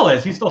 He still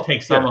is. He still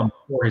takes some of them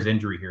before his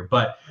injury here.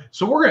 But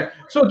so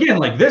again,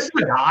 like this is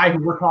a guy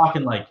who we're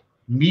talking like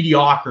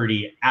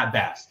mediocrity at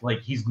best.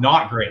 Like he's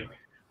not great.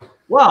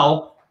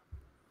 Well,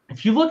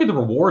 if you look at the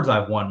rewards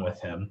I've won with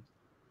him,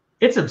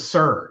 it's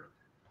absurd.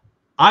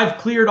 I've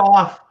cleared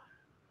off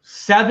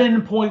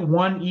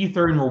 7.1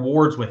 ether in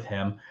rewards with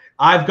him.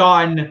 I've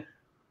gotten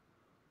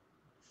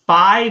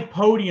 5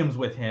 podiums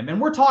with him.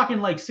 And we're talking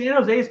like San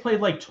Jose's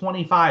played like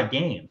 25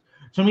 games.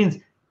 So it means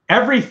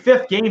every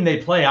 5th game they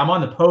play, I'm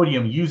on the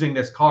podium using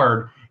this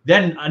card.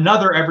 Then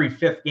another every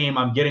 5th game,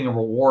 I'm getting a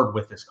reward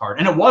with this card.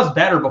 And it was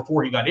better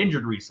before he got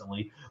injured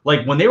recently.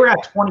 Like when they were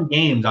at 20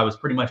 games, I was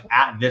pretty much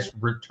at this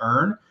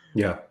return.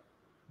 Yeah.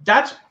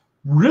 That's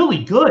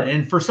really good.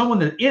 And for someone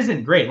that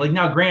isn't great, like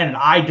now, granted,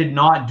 I did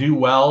not do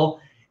well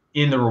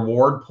in the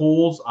reward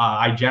pools.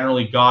 I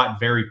generally got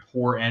very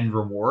poor end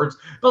rewards,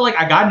 but like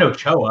I got no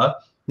Choa.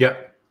 Yeah.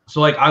 So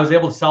like I was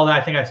able to sell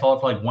that. I think I sold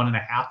it for like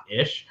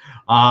 1.5-ish.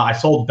 I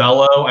sold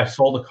Bello. I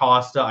sold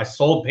Acosta. I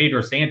sold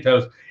Pedro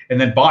Santos,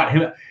 and then bought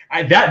him.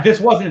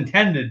 This wasn't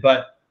intended,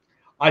 but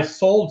I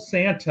sold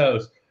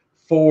Santos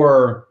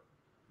for,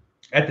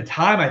 at the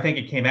time I think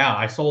it came out,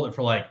 I sold it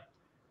for like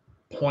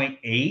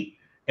 0.8,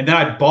 and then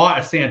I bought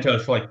a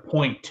Santos for like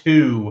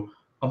 0.2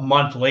 a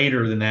month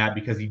later than that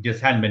because he just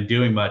hadn't been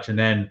doing much, and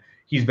then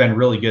he's been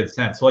really good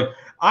since. So like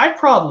I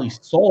probably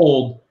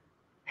sold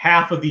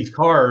half of these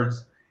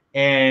cards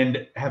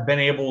and have been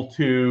able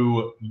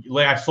to,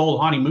 like I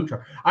sold Hani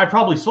Mukhtar. I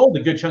probably sold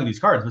a good chunk of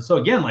these cards. But so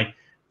again, like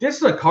this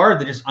is a card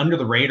that just under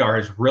the radar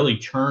has really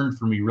churned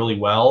for me really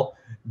well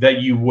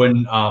that you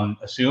wouldn't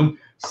assume.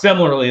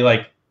 Similarly,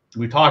 like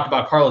we talked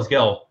about Carlos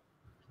Gil.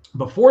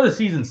 Before the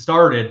season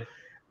started,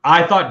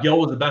 I thought Gil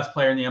was the best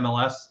player in the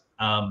MLS.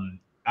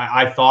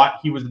 I thought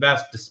he was the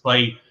best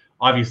despite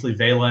obviously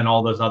Vela and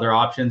all those other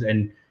options.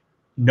 And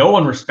no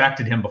one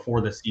respected him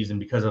before this season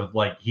because of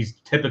like he's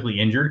typically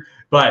injured,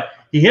 but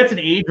he hits an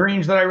age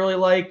range that I really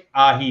like.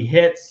 He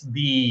hits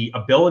the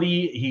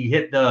ability. He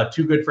hit the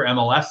too good for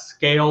MLS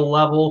scale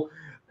level.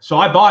 So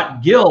I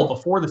bought Gil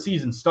before the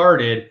season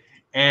started,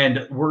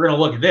 and we're going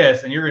to look at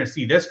this, and you're going to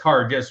see this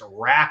card just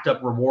racked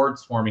up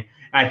rewards for me.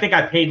 And I think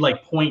I paid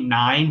like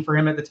 0.9 for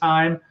him at the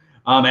time.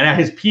 And at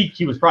his peak,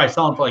 he was probably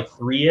selling for like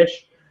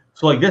 3-ish.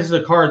 So like this is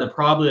a card that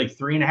probably like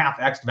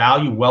 3.5x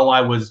value while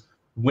I was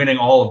winning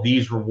all of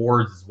these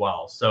rewards as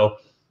well. So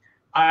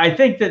I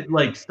think that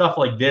like stuff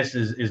like this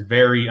is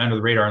very under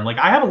the radar. And like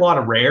I have a lot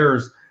of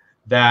rares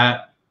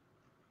that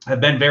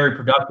have been very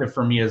productive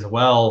for me as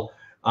well.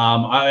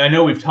 I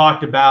know we've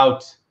talked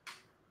about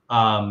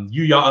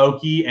Yuya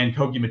Oki and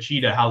Koki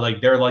Machida, how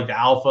like they're like the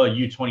alpha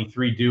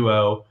U23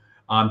 duo.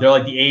 They're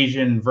like the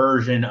Asian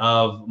version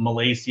of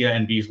Malaysia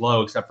and Bees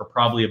Low, except for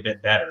probably a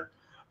bit better.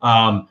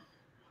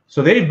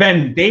 So they've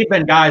been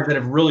guys that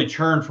have really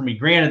churned for me.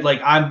 Granted,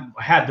 like I've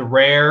had the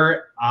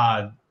rare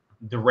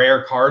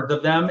cards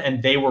of them,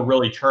 and they were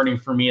really churning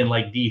for me in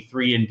like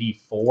D3 and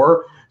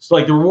D4. So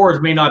like the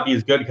rewards may not be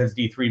as good because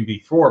D3 and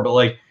D4, but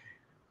like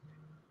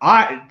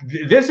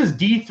this is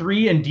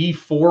D3 and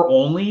D4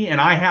 only,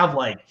 and I have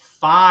like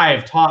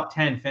 5 top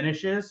 10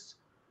 finishes.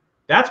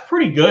 That's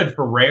pretty good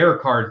for rare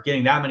cards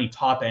getting that many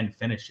top end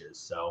finishes.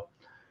 So,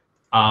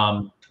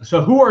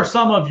 so who are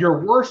some of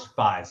your worst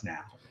buys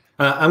now?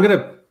 I'm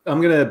gonna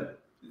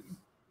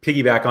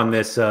piggyback on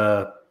this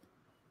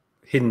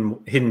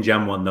hidden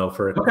gem one though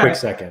for a quick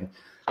second.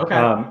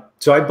 Okay.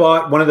 So I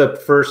bought one of the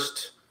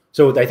first.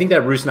 So I think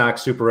that Rusnak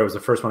Super Rare was the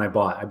first one I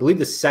bought. I believe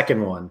the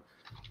second one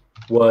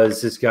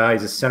was this guy.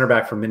 He's a center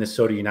back from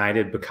Minnesota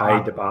United,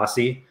 Bakai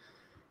Dabasi,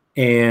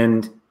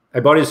 and I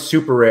bought his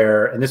Super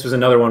Rare. And this was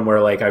another one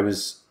where like I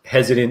was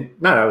hesitant.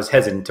 Not I was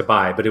hesitant to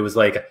buy, but it was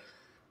like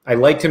I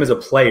liked him as a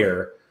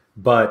player,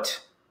 but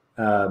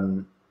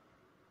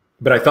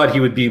I thought he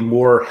would be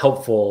more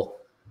helpful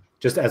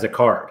just as a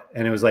card.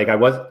 And it was like I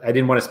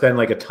didn't want to spend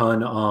like a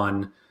ton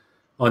on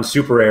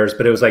super rares,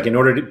 but it was like in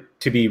order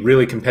to be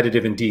really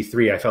competitive in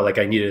D3, I felt like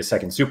I needed a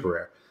second super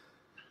rare.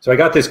 So I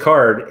got this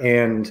card,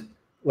 and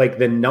like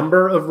the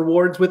number of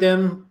rewards with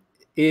him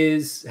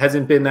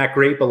hasn't been that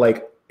great, but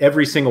like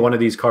every single one of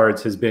these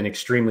cards has been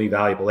extremely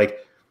valuable.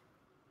 Like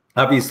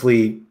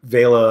obviously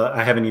Vela,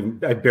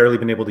 I've barely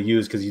been able to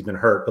use because he's been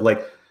hurt, but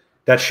like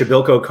that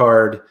Shabilko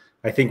card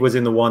I think was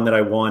in the one that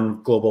I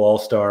won Global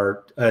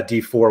All-Star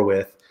D4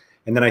 with.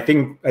 And then I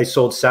think I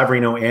sold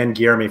Savarino and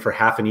Guilherme for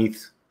half an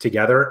ETH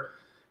together.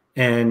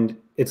 And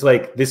it's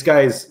like, this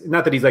guy's,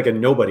 not that he's like a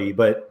nobody,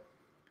 but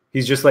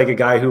he's just like a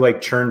guy who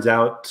like churns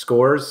out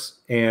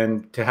scores.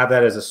 And to have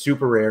that as a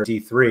super rare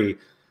D3,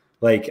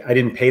 like I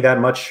didn't pay that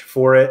much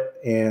for it.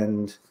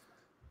 And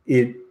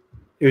it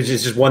was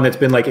just one that's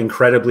been like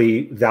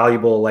incredibly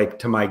valuable, like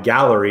to my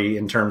gallery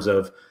in terms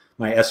of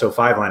my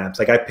SO5 lineups.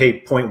 Like I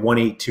paid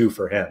 0.182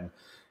 for him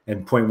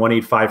and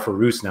 0.185 for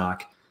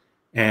Rusnak.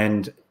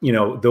 And, you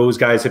know, those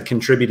guys have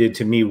contributed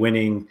to me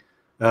winning,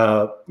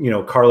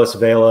 Carlos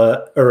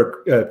Vela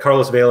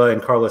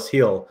and Carlos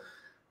Hill.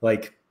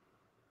 Like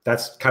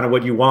that's kind of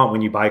what you want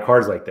when you buy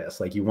cards like this.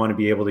 Like you want to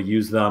be able to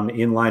use them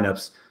in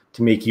lineups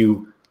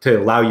to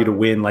allow you to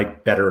win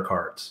like better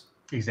cards.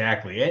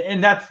 Exactly.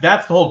 And that's the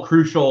whole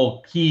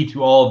crucial key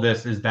to all of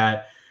this, is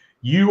that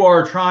you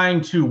are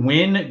trying to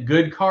win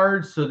good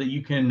cards so that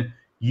you can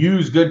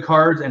use good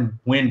cards and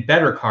win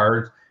better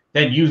cards,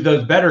 then use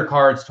those better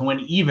cards to win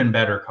even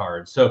better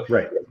cards. So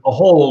right. a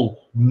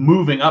whole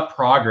moving up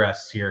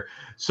progress here.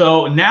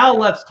 So now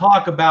let's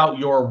talk about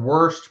your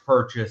worst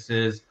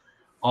purchases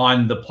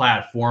on the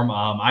platform.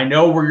 I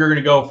know where you're going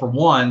to go for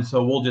one,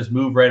 so we'll just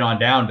move right on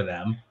down to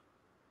them.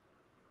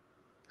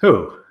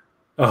 Who?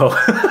 Oh.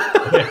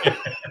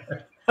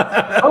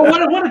 Oh,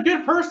 what a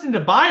good person to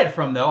buy it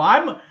from, though.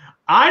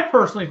 I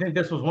personally think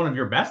this was one of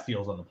your best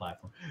deals on the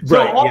platform. So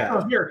right,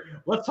 also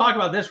here, let's talk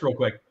about this real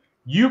quick.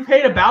 You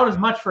paid about as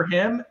much for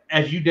him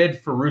as you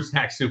did for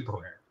Rusnak Super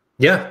Rare.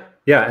 Yeah,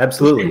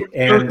 absolutely.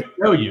 And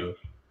know you.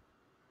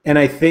 And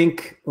I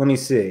think, let me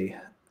see.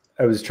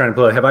 I was trying to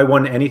pull out. Have I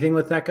won anything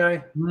with that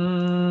guy?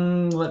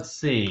 Let's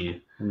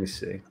see. Let me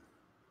see.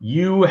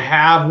 You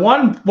have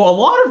won a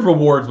lot of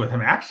rewards with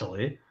him,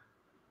 actually.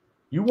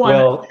 You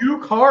won 2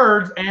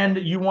 cards and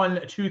you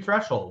won 2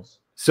 thresholds.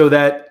 So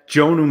that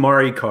Joan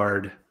Umari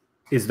card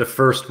is the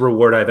first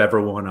reward I've ever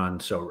won on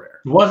SORARE.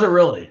 Was it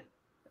really?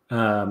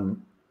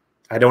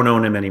 I don't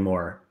own him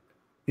anymore.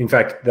 In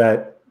fact,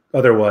 that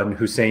other one,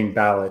 Hussein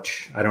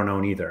Balich, I don't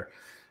own either.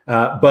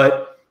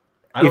 But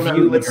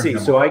let's see.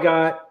 So I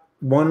got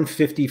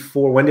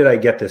 154. When did I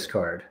get this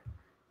card?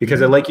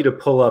 Because I'd like you to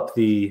pull up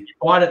the... You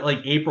bought it like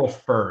April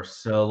 1st.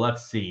 So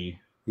let's see.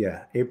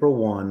 Yeah, April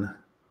 1.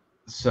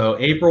 So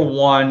April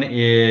 1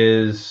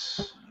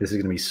 is... This is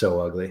going to be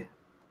so ugly.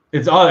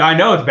 I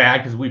know it's bad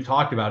because we've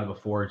talked about it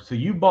before. So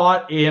you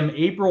bought him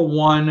April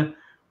 1,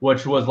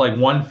 which was like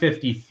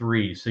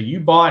 153. So you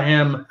bought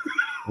him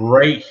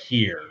right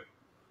here.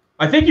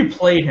 I think you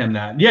played him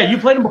that. Yeah, you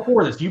played him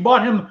before this. You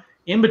bought him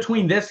in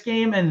between this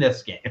game and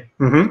this game.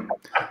 Mm-hmm.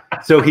 I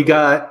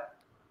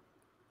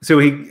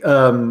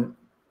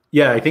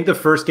think the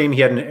first game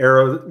he had an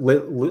arrow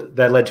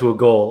that led to a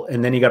goal,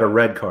 and then he got a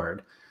red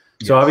card.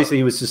 So obviously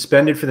he was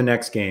suspended for the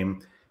next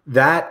game.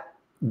 That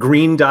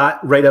green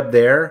dot right up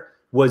there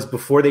was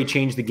before they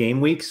changed the game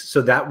weeks.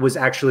 So that was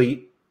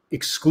actually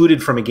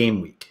excluded from a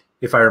game week,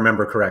 if I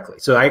remember correctly.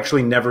 So I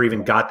actually never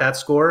even got that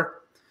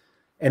score.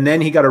 And then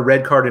he got a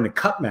red card in a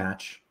cup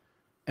match.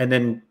 And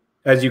then,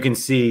 as you can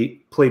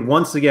see, played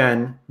once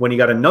again when he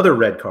got another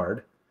red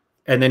card.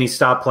 And then he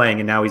stopped playing,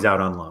 and now he's out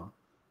on loan.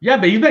 Yeah,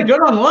 but he's been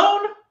good on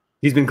loan.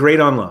 He's been great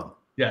on loan.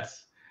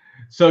 Yes.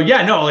 So,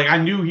 yeah, no, like I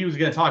knew he was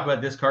going to talk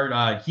about this card.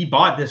 He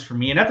bought this for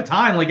me. And at the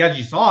time, like as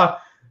you saw,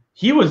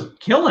 he was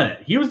killing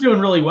it. He was doing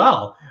really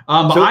well.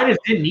 But I just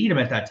didn't need him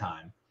at that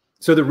time.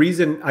 So the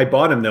reason I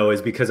bought him, though,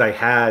 is because I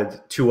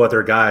had 2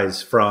 other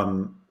guys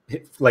from,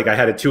 like I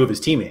had 2 of his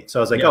teammates. So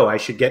I was like, I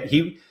should get,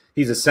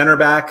 he's a center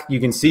back. You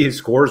can see his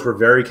scores were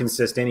very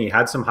consistent. He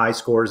had some high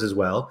scores as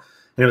well.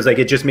 And it was like,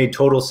 it just made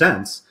total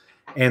sense.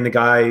 And the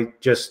guy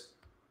just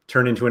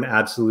turned into an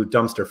absolute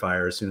dumpster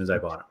fire as soon as I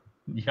bought him.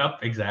 Yep,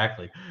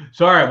 exactly.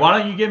 So, all right, why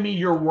don't you give me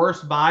your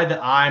worst buy that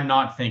I'm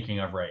not thinking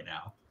of right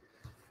now?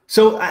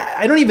 So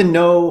I don't even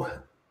know.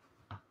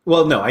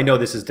 Well, no, I know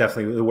this is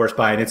definitely the worst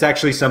buy, and it's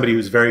actually somebody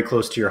who's very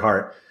close to your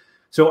heart.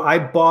 So I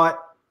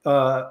bought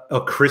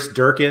a Chris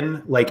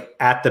Durkin like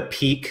at the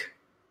peak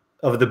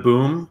of the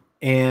boom,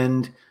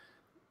 and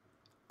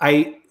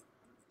I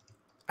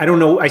don't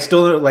know. I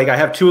still like I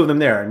have 2 of them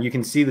there, and you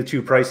can see the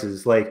 2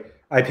 prices. Like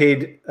I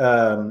paid.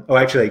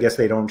 Actually, I guess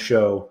they don't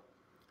show.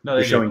 No,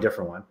 they're showing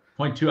different one.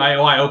 0.2.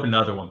 I opened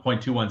another one.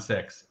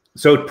 0.216.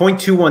 So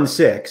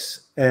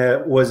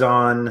 0.216 was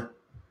on.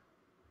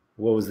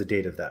 What was the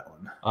date of that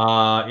one?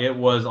 It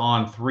was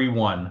on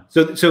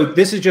 3/1. So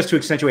this is just to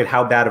accentuate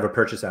how bad of a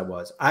purchase that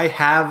was. I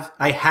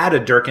had a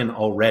Durkin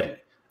already,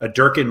 a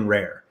Durkin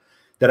rare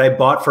that I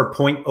bought for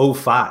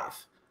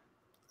 0.05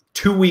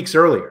 2 weeks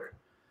earlier.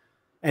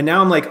 And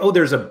now I'm like, oh,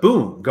 there's a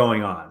boom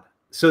going on.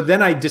 So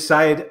then I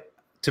decide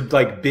to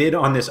like bid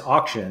on this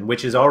auction,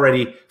 which is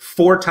already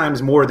 4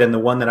 times more than the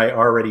one that I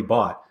already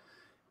bought.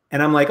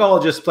 And I'm like, oh,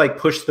 I'll just like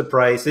push the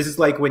price. This is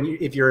like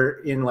if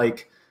you're in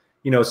like,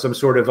 some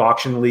sort of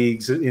auction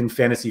leagues in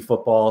fantasy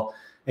football,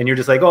 and you're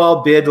just like, oh,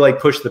 I'll bid, like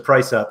push the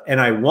price up.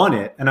 And I won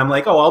it. And I'm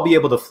like, oh, I'll be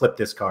able to flip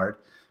this card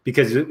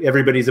because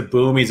everybody's a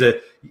boom. He's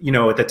at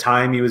the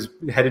time he was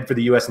headed for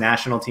the U.S.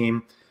 national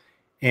team.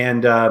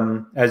 And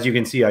as you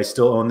can see, I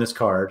still own this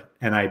card,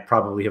 and I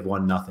probably have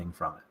won nothing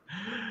from it.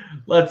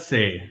 Let's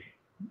see.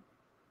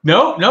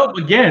 Nope.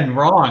 Again,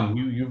 wrong.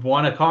 You've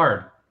won a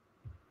card.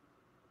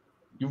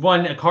 You've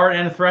won a card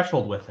and a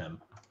threshold with him.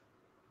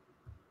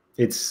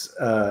 It's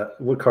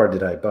what card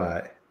did I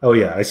buy? Oh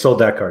yeah, I sold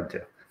that card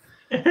too.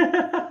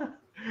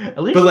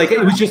 At least, but like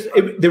it was just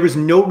there was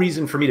no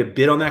reason for me to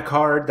bid on that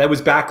card. That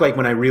was back like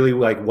when I really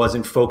like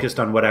wasn't focused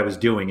on what I was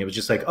doing. It was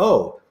just like,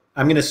 oh,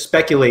 I'm going to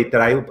speculate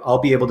that I'll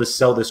be able to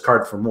sell this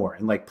card for more.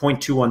 And like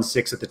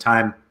 0.216 at the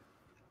time.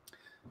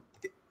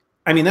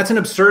 I mean, that's an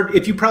absurd.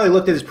 If you probably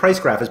looked at his price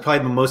graph, it's probably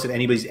the most that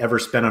anybody's ever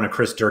spent on a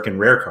Chris Durkin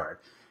rare card.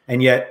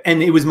 And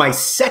it was my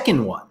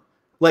second one.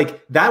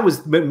 Like that was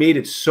what made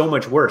it so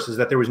much worse, is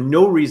that there was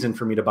no reason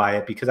for me to buy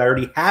it because I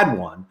already had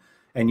one.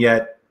 And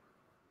yet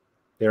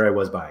there I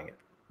was buying it.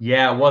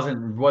 Yeah, it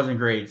wasn't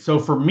great. So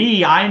for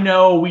me, I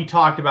know we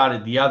talked about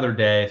it the other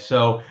day.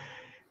 So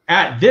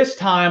at this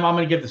time, I'm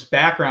going to give this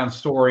background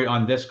story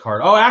on this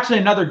card. Oh, actually,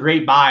 another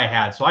great buy I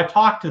had. So I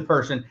talked to the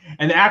person,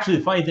 and actually,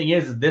 the funny thing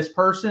is this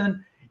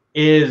person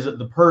is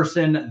the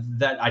person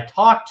that I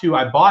talked to.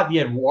 I bought the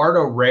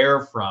Eduardo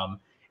Rare from,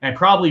 and I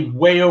probably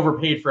way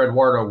overpaid for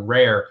Eduardo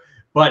Rare.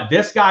 But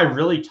this guy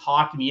really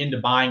talked me into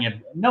buying it.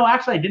 No,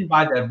 actually, I didn't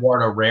buy the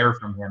Eduardo Rare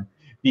from him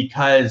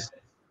because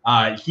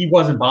he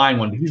wasn't buying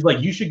one. He's like,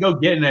 you should go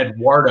get an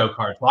Eduardo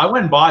card. So I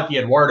went and bought the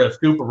Eduardo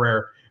Super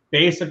Rare,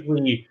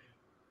 basically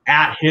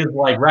at his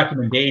like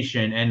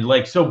recommendation, and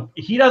like, so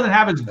he doesn't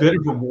have as good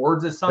of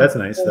rewards as some. That's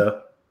nice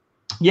though.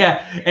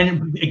 Yeah,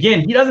 and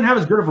again, he doesn't have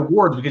as good of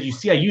rewards because you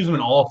see, I use him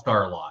in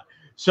All-Star a lot.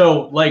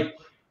 So like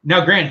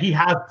now, Grant, he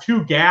has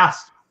 2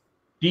 gas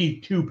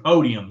D2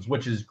 podiums,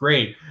 which is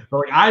great. But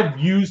like I've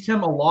used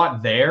him a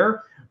lot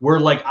there, where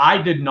like I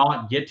did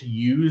not get to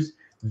use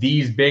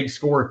these big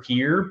score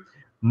tier.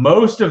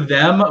 Most of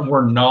them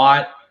were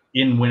not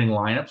in winning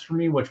lineups for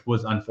me, which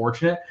was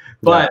unfortunate.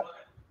 But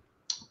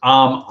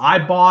I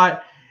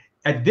bought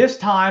at this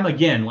time,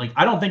 again, like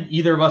I don't think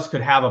either of us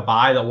could have a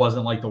buy that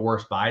wasn't like the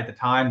worst buy at the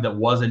time, that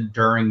wasn't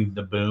during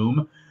the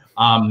boom.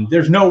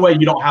 There's no way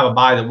you don't have a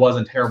buy that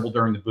wasn't terrible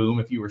during the boom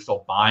if you were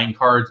still buying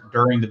cards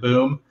during the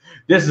boom.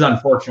 This is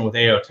unfortunate with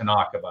Ao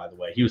Tanaka, by the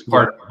way. He was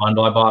part of the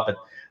bundle I bought, but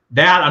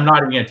that I'm not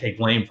even going to take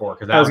blame for,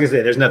 because I was going to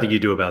say there's nothing you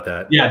do about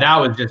that. Yeah, that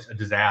was just a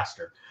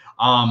disaster.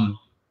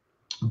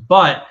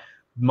 But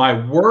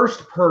my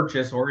worst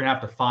purchase, we're going to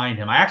have to find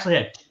him. I actually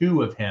had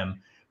 2 of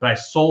him, but I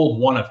sold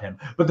 1 of him.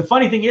 But the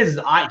funny thing is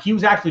he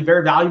was actually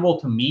very valuable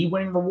to me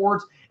winning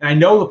rewards, and I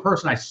know the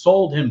person I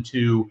sold him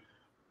to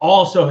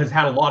also has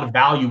had a lot of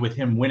value with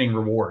him winning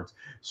rewards.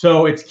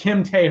 So it's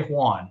Kim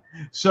Tae-hwan.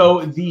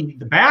 So the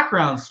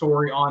background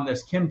story on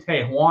this Kim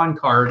Tae-hwan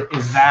card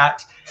is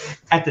that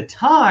at the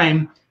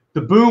time,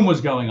 the boom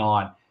was going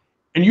on,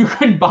 and you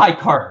couldn't buy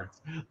cards.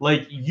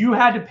 Like you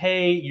had to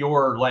pay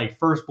your like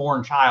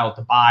firstborn child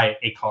to buy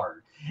a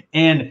card.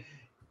 And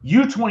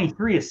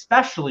U23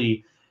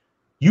 especially,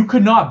 you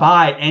could not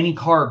buy any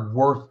card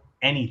worth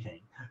anything.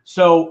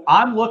 So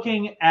I'm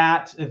looking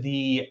at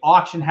the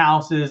auction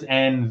houses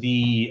and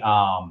the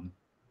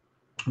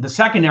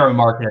secondary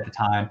market at the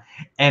time,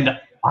 and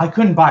I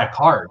couldn't buy a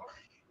card.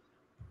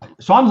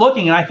 So I'm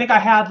looking, and I think I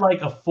had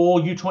like a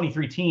full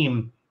U23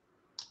 team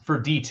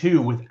for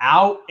D2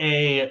 without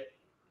a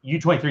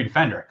U23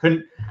 defender.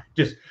 I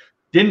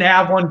didn't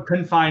have one,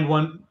 couldn't find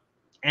one.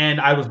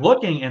 And I was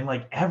looking, and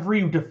like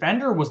every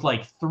defender was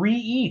like 3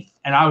 ETH.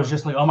 And I was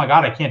just like, oh my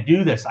God, I can't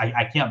do this.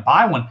 I can't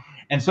buy one.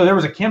 And so there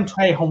was a Kim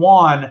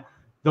Tae-hwan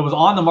that was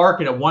on the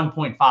market at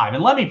 1.5.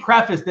 And let me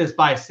preface this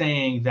by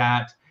saying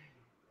that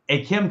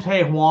a Kim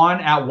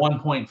Tae-hwan at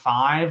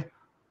 1.5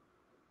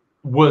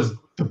 was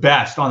the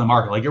best on the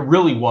market. Like it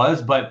really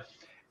was. But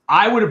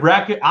I would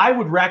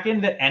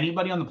reckon that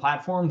anybody on the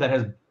platform that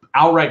has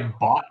outright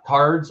bought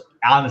cards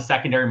on the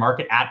secondary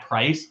market at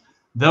price,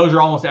 those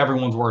are almost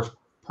everyone's worst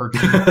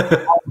purchase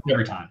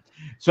every time.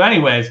 So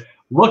anyways,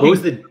 what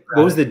was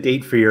the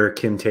date for your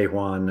Kim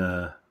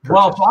Tae-hwan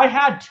well, so I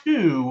had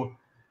 2,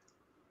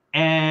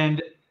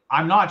 and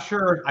I'm not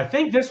sure. I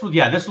think this was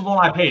the one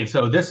I paid.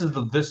 So this is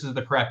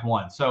the correct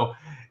one. So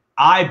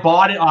I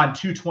bought it on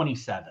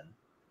 2/27.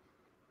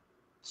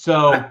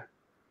 So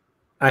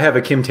I have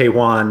a Kim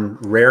Tae-hwan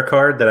rare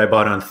card that I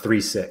bought on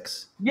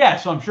 3/6. Yeah,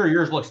 so I'm sure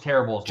yours looks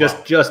terrible as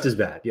well. Just as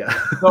bad, yeah.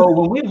 So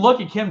when we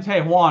look at Kim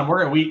Tae-hwan,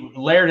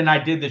 Laird and I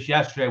did this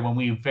yesterday when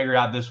we figured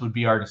out this would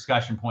be our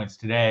discussion points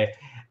today,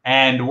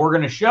 and we're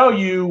going to show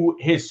you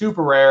his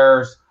super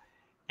rares,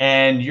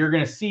 and you're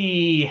going to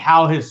see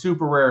how his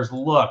super rares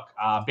look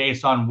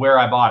based on where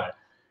I bought it.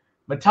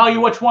 But tell you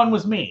which one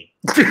was me.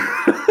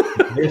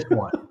 This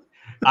one.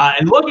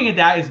 And looking at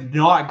that is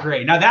not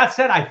great. Now, that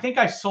said, I think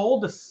I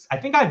sold this. I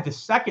think I have the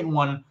second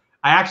one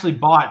I actually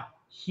bought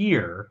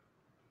here.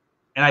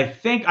 And I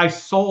think I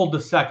sold the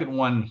second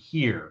one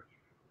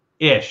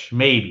here-ish,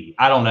 maybe.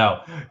 I don't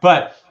know.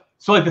 But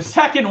so like the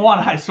second one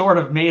I sort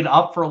of made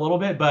up for a little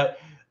bit. But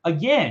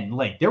again,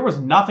 like there was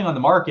nothing on the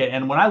market.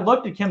 And when I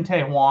looked at Kim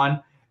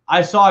Tae-hwan,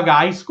 I saw a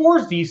guy, he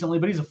scores decently,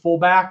 but he's a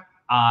fullback.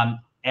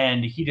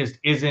 And he just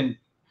isn't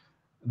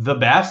the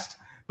best.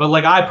 But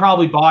like I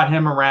probably bought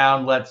him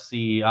around, let's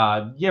see,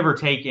 give or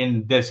take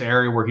in this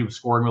area where he was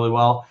scoring really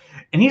well.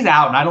 And he's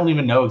out, and I don't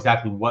even know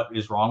exactly what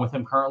is wrong with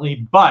him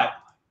currently. But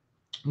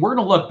we're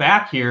going to look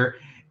back here,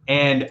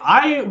 and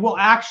I will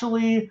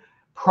actually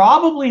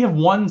probably have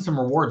won some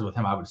rewards with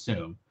him, I would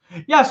assume.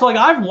 Yeah, so like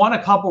I've won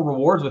a couple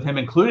rewards with him,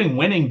 including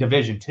winning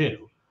Division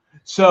 2.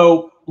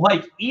 So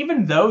like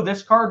even though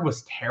this card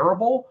was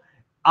terrible,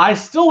 I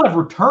still have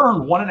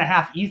returned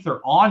 1.5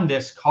 ether on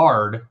this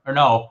card. Or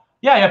no,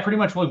 yeah, pretty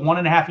much like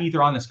 1.5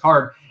 ether on this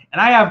card. And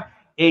I have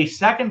a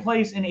second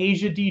place in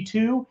Asia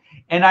D2,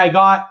 and I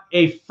got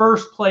a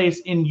first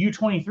place in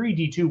U23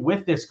 D2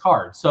 with this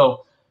card.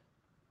 So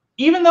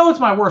even though it's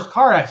my worst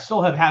card, I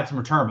still have had some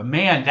return. But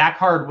man, that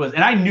card was,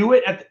 and I knew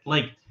it at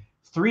like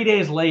 3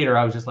 days later.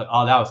 I was just like,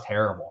 oh, that was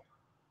terrible.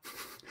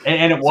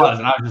 And it was,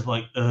 and I was just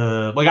like,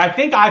 I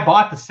think I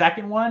bought the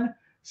second one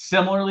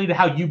similarly to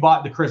how you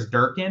bought the Chris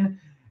Durkin.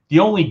 The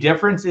only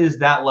difference is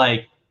that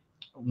like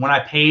when I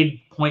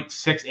paid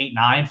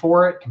 0.689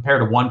 for it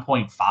compared to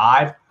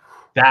 1.5,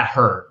 that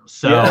hurt.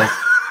 So yeah.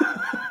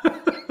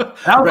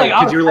 I was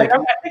I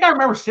think I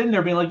remember sitting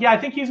there being like, yeah, I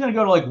think he's going to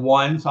go to like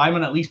 1, so I'm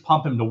going to at least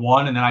pump him to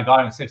 1, and then I got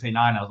him at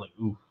 689. I was like,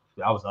 ooh,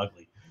 that was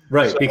ugly.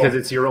 Right, so, because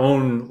it's your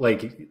own,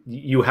 like,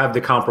 you have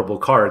the comparable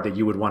card that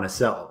you would want to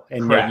sell,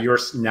 and yet you're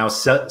now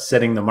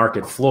setting the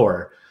market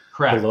floor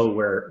below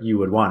where you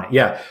would want it.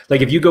 Yeah,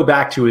 like if you go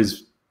back to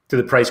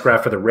the price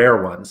graph for the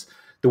rare ones,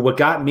 what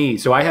got me,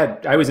 so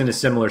I was in a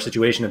similar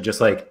situation of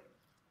just like,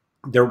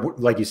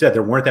 like you said,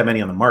 there weren't that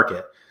many on the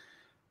market.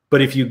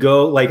 But if you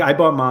go, like I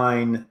bought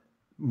mine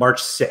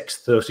March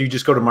 6th, so you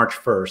just go to March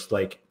 1st,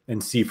 like,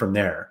 and see from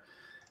there.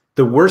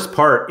 The worst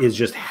part is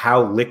just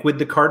how liquid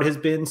the card has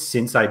been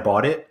since I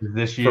bought it. Is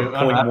this you?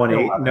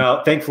 0.18.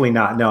 No, thankfully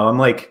not. No, I'm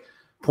like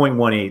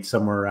 0.18,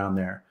 somewhere around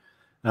there.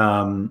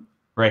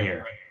 Right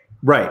here.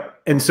 Right.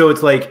 And so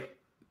it's like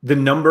the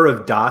number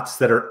of dots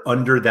that are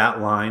under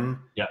that line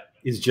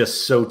is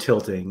just so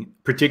tilting,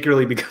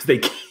 particularly because they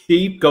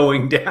keep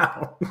going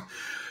down.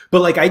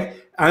 But like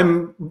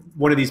I'm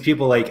one of these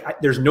people,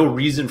 like there's no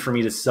reason for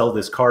me to sell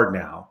this card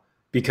now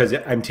because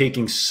I'm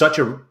taking such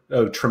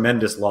a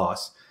tremendous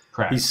loss.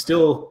 Correct. He's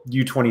still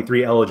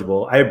U23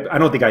 eligible. I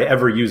don't think I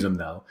ever use him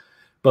though,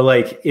 but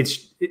like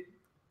it's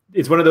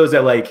one of those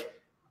that like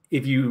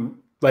if you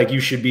like you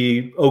should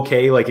be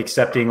okay like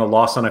accepting a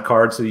loss on a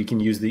card so you can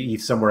use the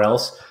ETH somewhere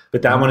else.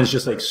 But that one is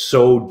just like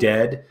so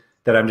dead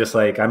that I'm just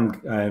like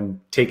I'm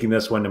taking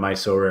this one to my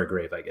SORARE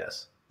grave, I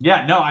guess.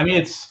 Yeah, no, I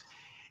mean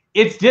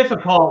it's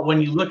difficult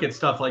when you look at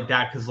stuff like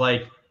that because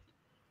like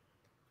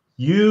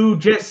you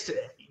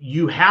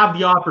have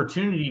the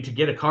opportunity to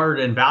get a card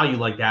in value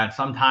like that.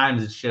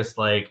 Sometimes it's just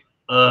like,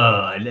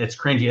 it's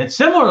cringy. And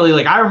similarly,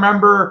 like I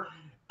remember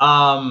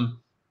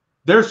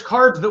there's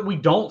cards that we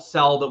don't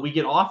sell that we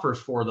get offers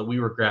for that we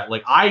regret.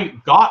 Like I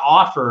got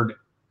offered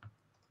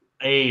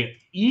a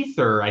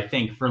Ether, I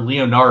think, for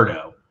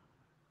Leonardo.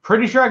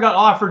 Pretty sure I got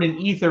offered an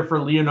Ether for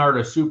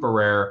Leonardo Super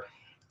Rare.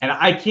 And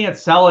I can't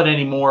sell it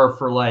anymore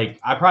for like,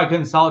 I probably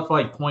couldn't sell it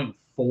for like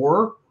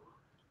 0.4.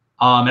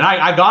 And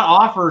I got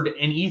offered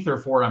an Ether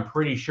for it, I'm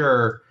pretty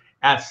sure,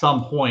 at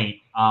some point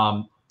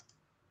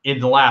in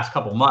the last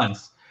couple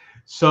months.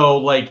 So,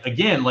 like,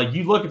 again, like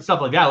you look at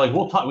stuff like that. Like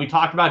we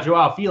talked about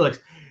Joao Felix.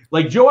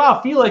 Like Joao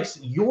Felix,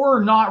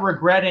 you're not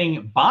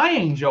regretting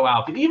buying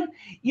Joao.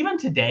 Even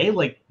today,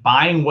 like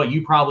buying what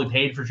you probably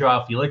paid for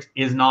Joao Felix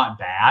is not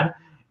bad,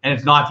 and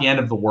it's not the end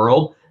of the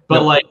world.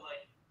 But like,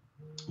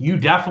 you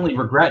definitely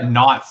regret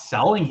not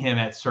selling him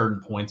at certain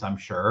points, I'm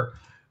sure.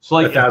 So,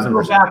 like, if you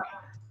go back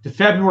to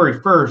February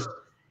 1st,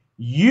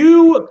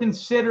 you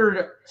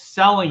considered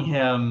selling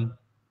him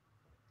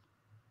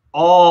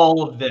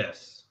all of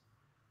this.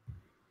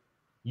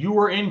 You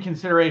were in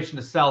consideration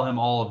to sell him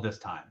all of this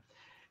time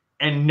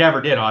and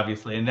never did,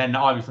 obviously. And then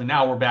obviously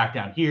now we're back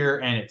down here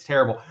and it's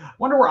terrible. I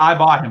wonder where I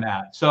bought him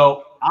at.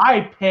 So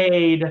I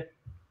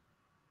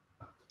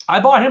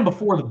bought him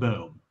before the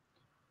boom.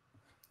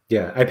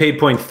 Yeah, I paid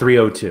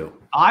 0.302.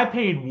 I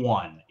paid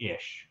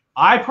 1-ish.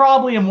 I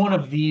probably am one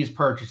of these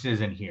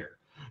purchases in here.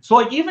 So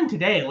like even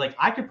today, like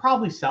I could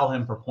probably sell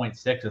him for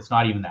 0.6. It's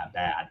not even that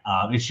bad.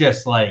 It's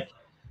just like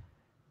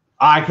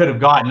I could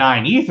have got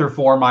 9 Ether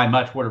for him. I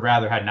much would have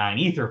rather had 9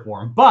 Ether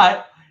for him.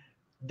 But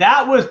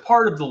that was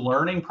part of the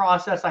learning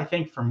process, I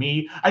think, for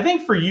me. I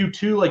think for you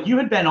too, like you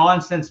had been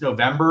on since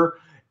November,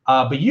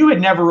 but you had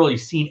never really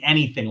seen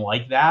anything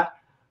like that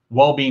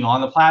while being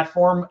on the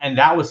platform. And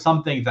that was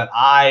something that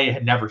I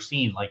had never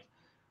seen. Like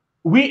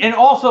and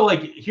also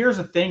like, here's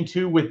the thing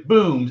too with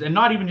booms, and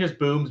not even just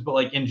booms, but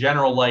like in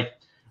general, like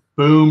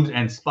booms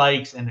and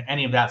spikes and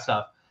any of that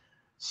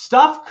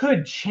stuff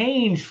could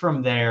change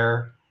from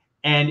there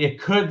and it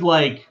could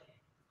like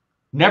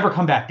never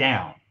come back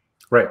down.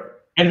 Right.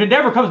 And if it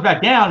never comes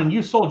back down and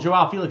you sold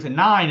Joao Felix at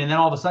 9 and then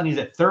all of a sudden he's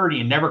at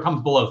 30 and never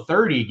comes below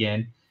 30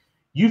 again,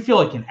 you feel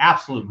like an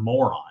absolute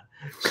moron.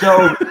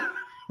 So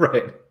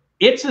right.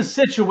 It's a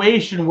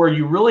situation where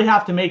you really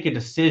have to make a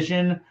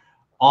decision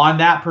on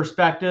that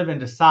perspective and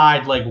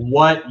decide like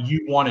what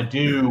you want to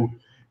do.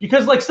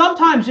 Because like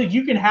sometimes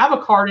you can have a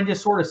card and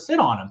just sort of sit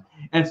on him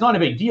and it's not a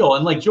big deal.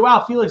 And like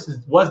Joao Felix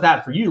was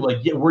that for you?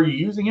 Like, were you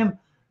using him?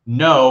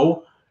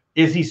 No.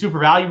 Is he super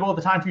valuable at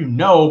the time for you?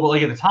 No. But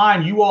like at the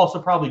time, you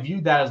also probably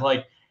viewed that as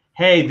like,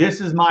 hey, this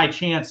is my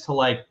chance to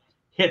like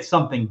hit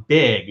something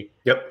big.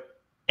 Yep.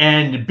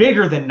 And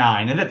bigger than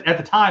 9. And at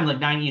the time, like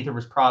 9 Ether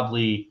was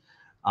probably,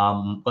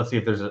 let's see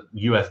if there's a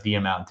USD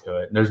amount to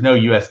it. There's no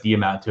USD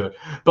amount to it.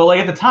 But like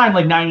at the time,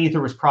 like 9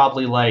 Ether was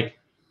probably like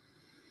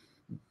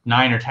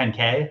 9 or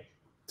 10K.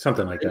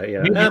 Something like that,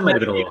 yeah. That might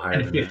have been a little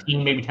higher than 15,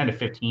 that. maybe 10 to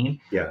 15.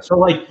 Yeah. So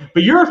like,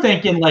 but you're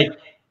thinking like,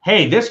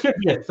 hey, this could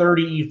be a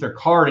 30 Ether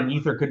card and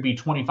Ether could be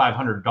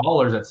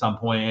 $2,500 at some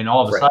point, and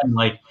all of a sudden,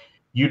 like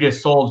you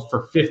just sold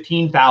for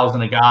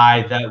 15,000 a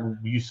guy that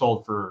you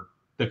sold for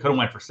that could have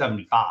went for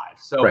 75.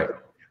 So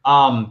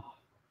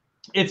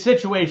it's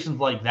situations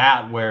like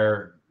that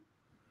where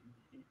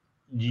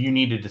you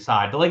need to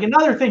decide. But like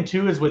another thing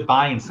too is with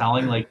buying and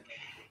selling, like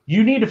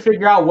you need to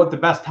figure out what the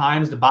best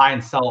times to buy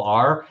and sell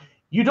are.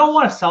 You don't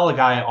want to sell a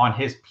guy on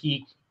his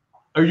peak,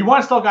 or you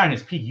want to sell a guy on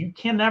his peak. You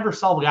can never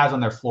sell the guys on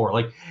their floor.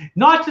 Like,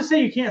 not to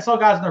say you can't sell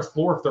guys on their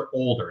floor if they're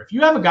older. If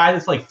you have a guy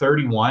that's like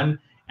 31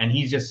 and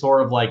he's just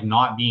sort of like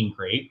not being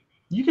great,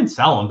 you can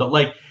sell him. But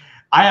like,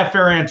 I have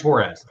Ferran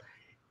Torres.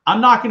 I'm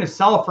not going to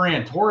sell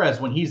Ferran Torres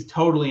when he's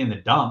totally in the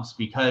dumps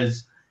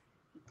because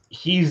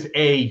he's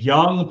a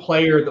young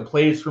player that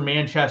plays for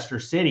Manchester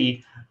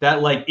City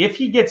that, like, if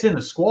he gets in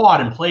the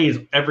squad and plays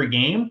every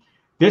game,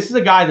 this is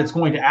a guy that's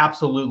going to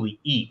absolutely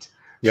eat.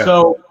 Yeah.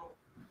 So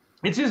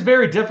it's just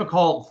very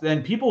difficult,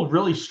 and people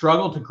really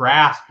struggle to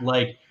grasp,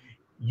 like,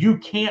 you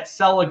can't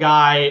sell a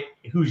guy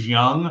who's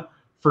young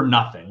for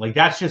nothing. Like,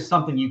 that's just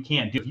something you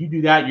can't do. If you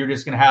do that, you're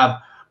just going to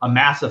have a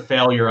massive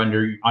failure on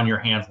your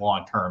hands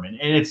long term. And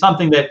it's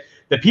something that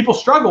people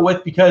struggle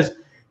with because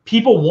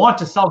people want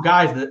to sell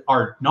guys that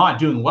are not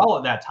doing well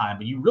at that time,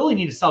 but you really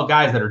need to sell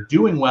guys that are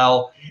doing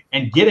well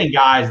and getting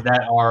guys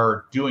that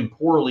are doing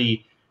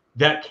poorly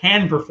that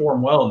can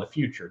perform well in the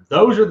future.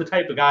 Those are the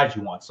type of guys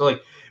you want. So,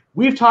 like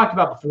we've talked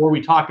about before,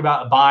 we talked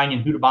about buying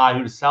and who to buy,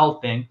 who to sell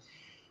thing.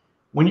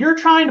 When you're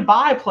trying to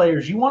buy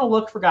players, you want to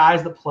look for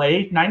guys that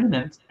play 90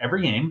 minutes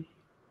every game,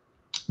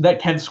 that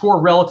can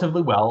score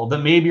relatively well, that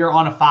maybe are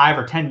on a 5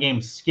 or 10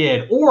 game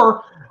skid,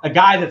 or a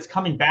guy that's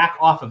coming back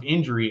off of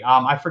injury.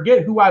 I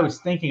forget who I was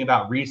thinking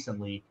about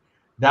recently.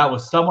 That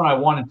was someone I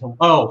wanted to.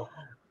 Oh,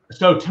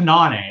 so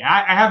Tanane.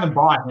 I haven't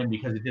bought him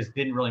because it just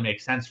didn't really make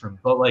sense for me.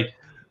 But like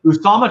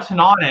Usama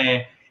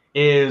Tanane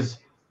is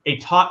a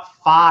top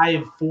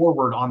 5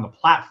 forward on the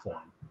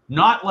platform,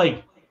 not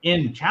like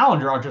in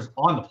Challenger, or just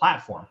on the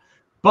platform.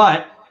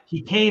 But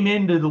he came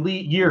into the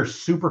year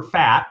super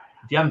fat.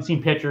 If you haven't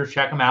seen pictures,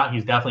 check him out.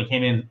 He's definitely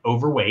came in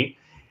overweight.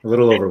 A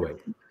little overweight.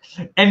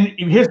 And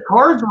his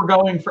cards were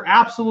going for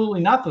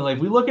absolutely nothing. Like,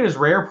 if we look at his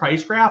rare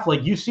price graph,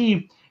 like you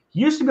see, he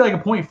used to be like a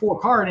 0.4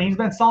 card, and he's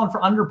been selling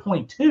for under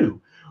 0.2.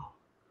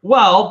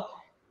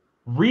 Well,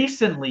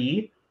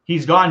 recently,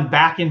 he's gotten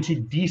back into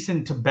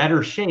decent to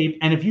better shape.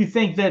 And if you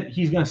think that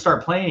he's going to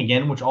start playing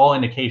again, which all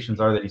indications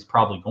are that he's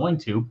probably going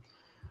to,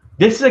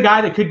 this is a guy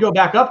that could go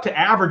back up to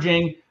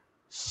averaging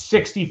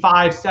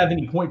 65,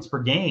 70 points per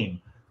game.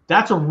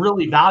 That's a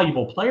really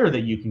valuable player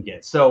that you can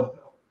get. So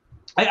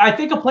I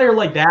think a player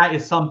like that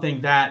is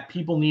something that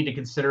people need to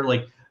consider.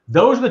 Like,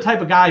 those are the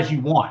type of guys you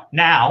want.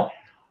 Now,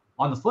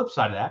 on the flip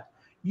side of that,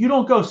 you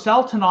don't go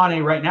sell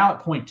Tanane right now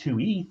at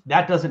 0.2 ETH.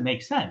 That doesn't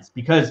make sense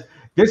because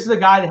this is a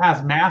guy that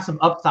has massive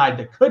upside,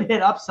 that could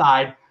hit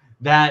upside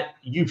that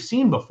you've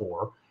seen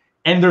before.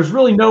 And there's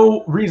really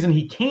no reason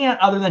he can't,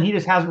 other than he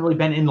just hasn't really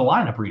been in the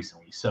lineup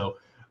recently. So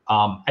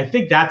I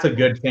think that's a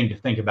good thing to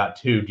think about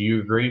too. Do you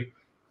agree?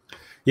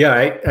 Yeah,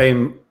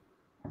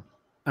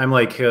 I'm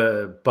like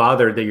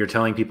bothered that you're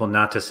telling people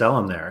not to sell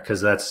him there, because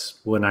that's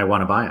when I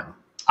want to buy him.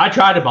 I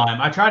tried to buy him.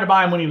 I tried to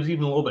buy him when he was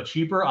even a little bit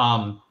cheaper.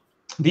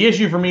 The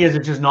issue for me is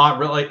it's just not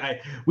really.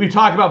 We've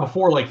talked about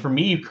before. Like, for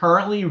me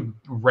currently,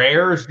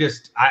 rares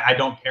just I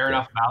don't care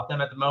enough about them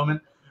at the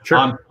moment.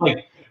 Sure.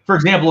 Like, for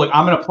example, like,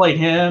 I'm going to play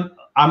him.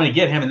 I'm going to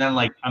get him, and then,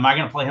 like, am I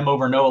going to play him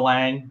over Noah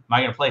Lang? Am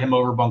I going to play him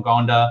over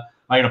Bongonda? Am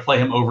I going to play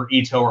him over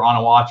Ito or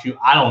Anawachu?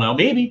 I don't know.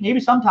 Maybe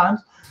sometimes.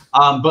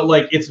 But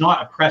like, it's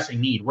not a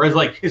pressing need. Whereas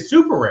like his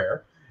super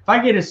rare, if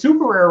I get his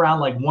super rare around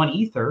like 1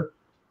 ether,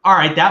 all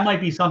right, that might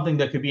be something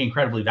that could be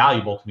incredibly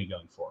valuable to me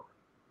going forward.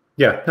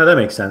 Yeah, no, that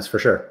makes sense for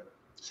sure.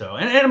 So,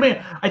 and I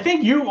mean, I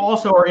think you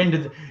also are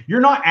into.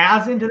 You're not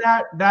as into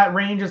that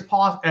range as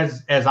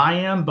I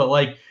am, but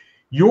like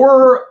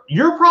you're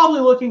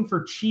probably looking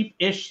for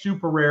cheap-ish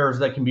super rares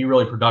that can be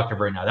really productive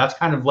right now. That's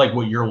kind of like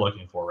what you're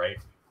looking for, right?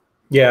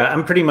 Yeah,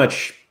 I'm pretty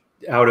much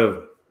out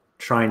of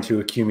trying to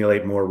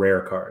accumulate more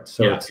rare cards.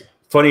 So It's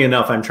funny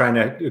enough, I'm trying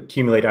to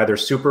accumulate either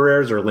super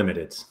rares or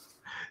limiteds.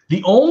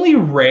 The only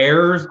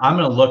rares I'm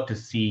going to look to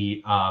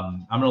see,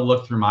 I'm going to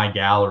look through my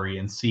gallery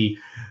and see.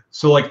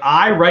 So like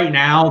right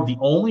now, the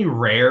only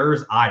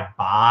rares I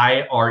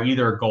buy are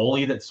either a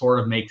goalie that sort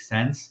of makes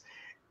sense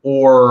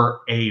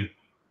or a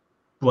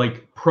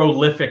like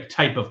prolific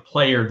type of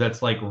player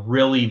that's like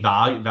really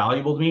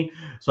valuable to me.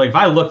 So like, if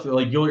I look,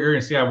 like you're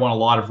going to see I won a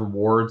lot of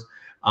rewards.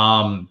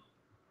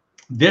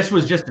 This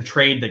was just a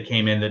trade that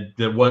came in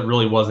that what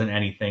really wasn't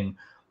anything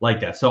like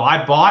that. So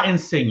I bought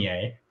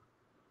Insigne.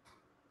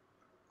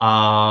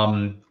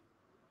 Yeah,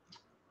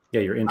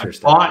 you're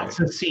interested. I bought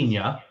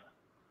Cecina,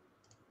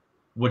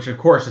 which of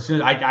course, as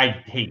soon as I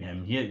hate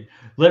him. He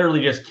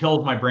literally just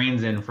killed my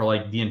brains in for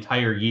like the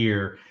entire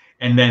year.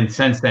 And then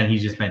since then,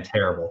 he's just been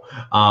terrible.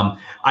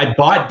 I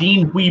bought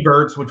Dean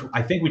Huiberts, which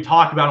I think we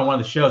talked about on one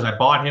of the shows. I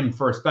bought him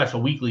for a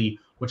special weekly,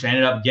 which I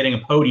ended up getting a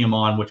podium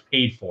on, which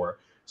paid for it.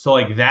 So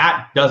like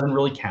that doesn't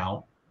really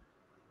count.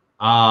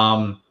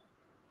 I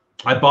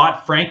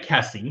bought Frank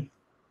Kessie.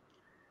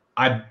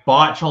 I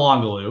bought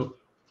Chalangaloo.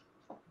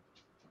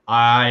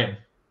 I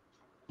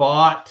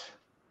bought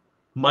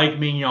Mike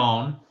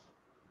Mignon.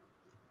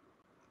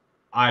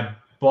 I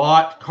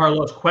bought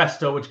Carlos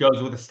Cuesta, which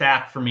goes with a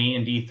stack for me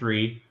in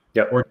D3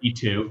 or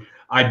D2.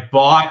 I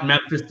bought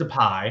Memphis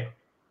Depay.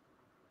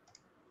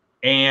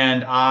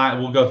 And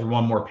we'll go through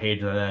one more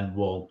page and then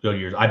we'll go to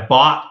yours. I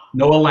bought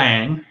Noah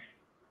Lang.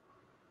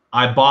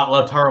 I bought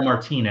Lautaro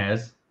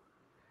Martinez.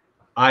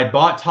 I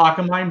bought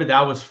Takamine, but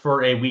that was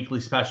for a weekly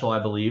special, I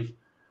believe.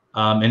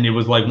 And it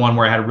was like one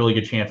where I had a really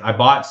good chance. I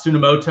bought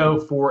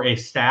Tsunomoto for a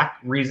stack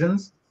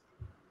reasons.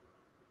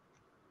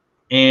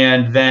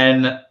 And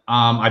then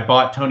I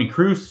bought Tony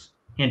Cruz,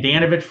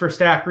 Handanovic for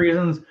stack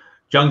reasons,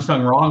 Jung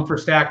Sung Rong for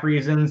stack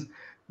reasons,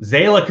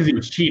 Zayla because he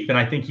was cheap, and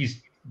I think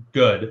he's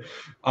good.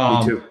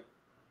 Me too.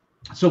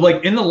 So,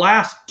 like, in the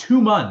last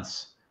 2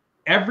 months,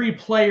 every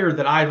player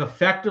that I've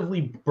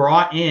effectively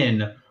brought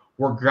in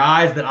were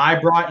guys that I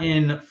brought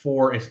in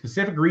for a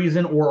specific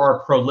reason or are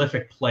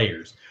prolific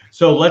players.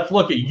 So let's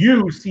look at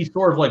you, see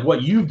sort of like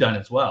what you've done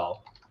as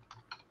well.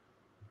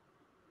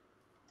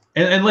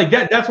 And like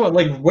that's what,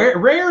 like,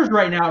 rares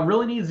right now, it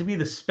really needs to be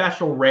the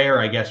special rare,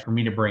 I guess, for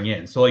me to bring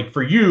in. So, like,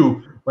 for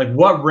you, like,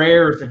 what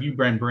rares have you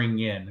been bringing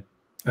in?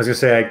 I was going to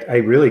say, I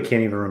really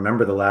can't even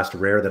remember the last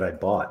rare that I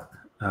bought.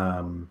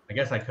 I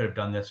guess I could have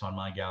done this on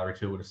my gallery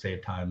too. It would have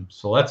saved time.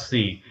 So let's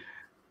see.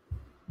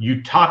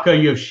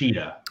 Yutaka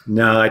Yoshida.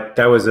 No,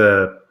 that was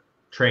a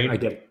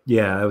trade.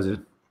 Yeah, that was a.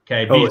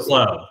 Okay,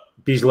 Bijlow.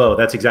 Bijlow,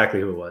 that's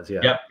exactly who it was. Yeah.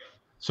 Yep.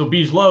 So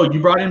Bijlow,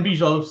 you brought in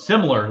Bijlow,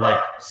 similar, like,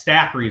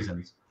 stack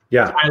reasons.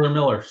 Yeah. Tyler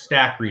Miller,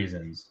 stack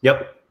reasons.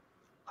 Yep.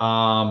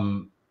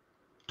 Tolkien,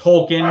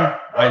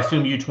 I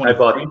assume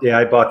U23.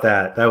 I bought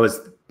that. That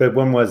was, but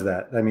when was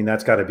that? I mean,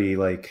 that's got to be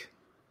like.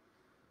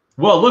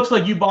 Well, it looks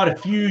like you bought a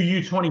few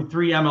U23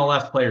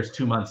 MLS players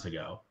 2 months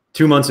ago.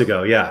 2 months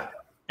ago, yeah.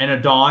 And a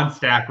Dawn,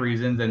 stack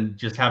reasons, and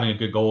just having a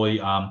good goalie.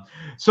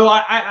 So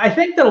I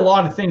think that a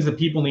lot of things that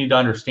people need to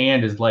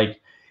understand is,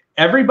 like,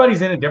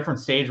 everybody's in a different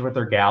stage with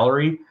their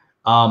gallery.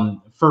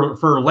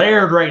 For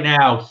Laird right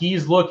now,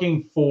 he's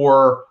looking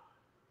for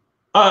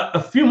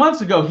a few months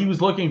ago, he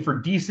was looking for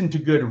decent to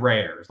good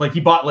rares. Like,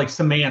 he bought, like,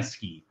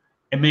 Szymanski,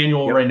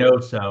 Emmanuel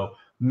Reynoso,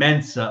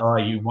 Mensa.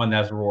 You won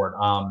that as a reward.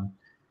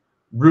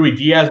 Rui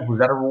Diaz, was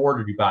that a reward,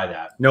 or did you buy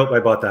that? Nope, I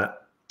bought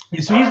that.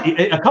 So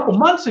a couple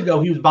months ago,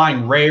 he was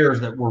buying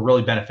rares that were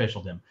really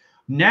beneficial to him.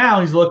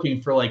 Now he's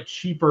looking for, like,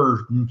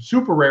 cheaper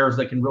super rares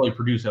that can really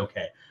produce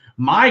okay.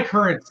 My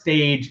current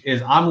stage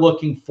is I'm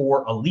looking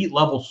for elite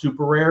level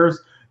super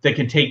rares that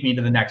can take me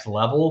to the next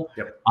level,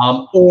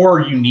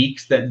 or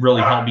uniques that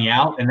really help me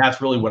out, and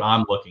that's really what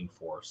I'm looking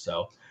for.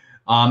 So,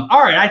 all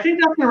right, I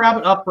think that's going to wrap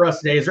it up for us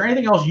today. Is there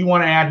anything else you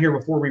want to add here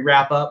before we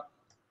wrap up?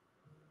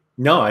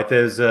 No,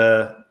 there's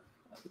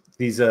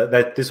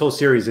this whole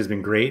series has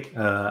been great.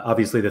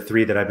 Obviously, the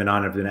 3 that I've been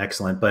on have been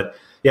excellent, but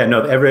yeah,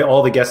 no,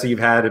 all the guests that you've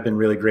had have been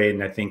really great,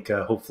 and I think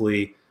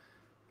hopefully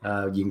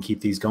you can keep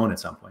these going at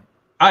some point.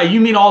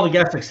 You mean all the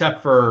guests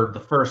except for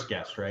the first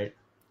guest, right?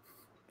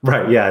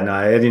 Right. Yeah. No,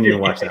 I didn't even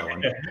watch that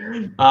one.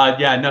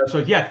 Yeah. No. So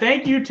yeah,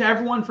 thank you to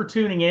everyone for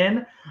tuning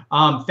in.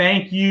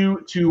 Thank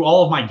you to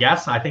all of my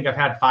guests. I think I've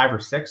had 5 or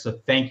 6. So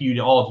thank you to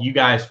all of you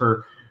guys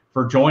for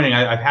joining.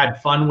 I've had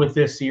fun with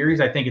this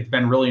series. I think it's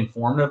been really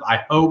informative.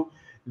 I hope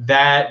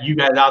that you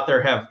guys out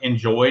there have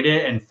enjoyed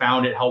it and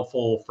found it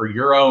helpful for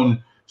your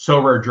own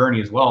SORARE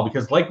journey as well.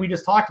 Because, like we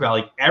just talked about,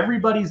 like,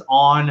 everybody's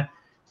on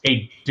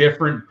a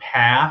different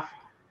path.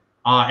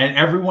 And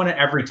everyone at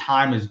every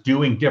time is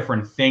doing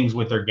different things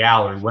with their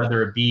gallery,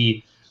 whether it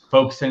be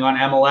focusing on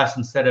MLS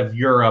instead of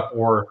Europe,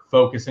 or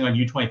focusing on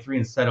U23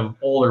 instead of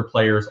older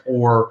players,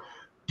 or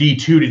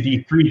D2 to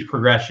D3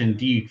 progression,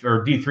 D3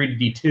 to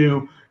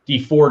D2,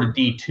 D4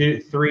 to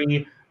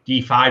D3,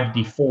 D5 to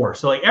D4.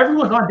 So, like,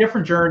 everyone's on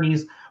different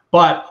journeys,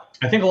 but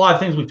I think a lot of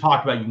things we've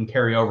talked about you can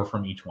carry over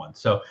from each one.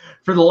 So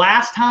for the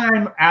last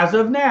time as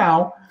of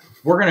now,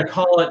 we're going to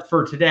call it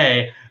for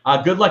today.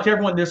 Good luck to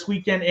everyone this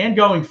weekend and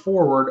going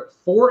forward.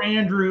 For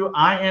Andrew,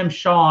 I am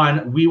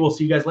Sean. We will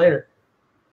see you guys later.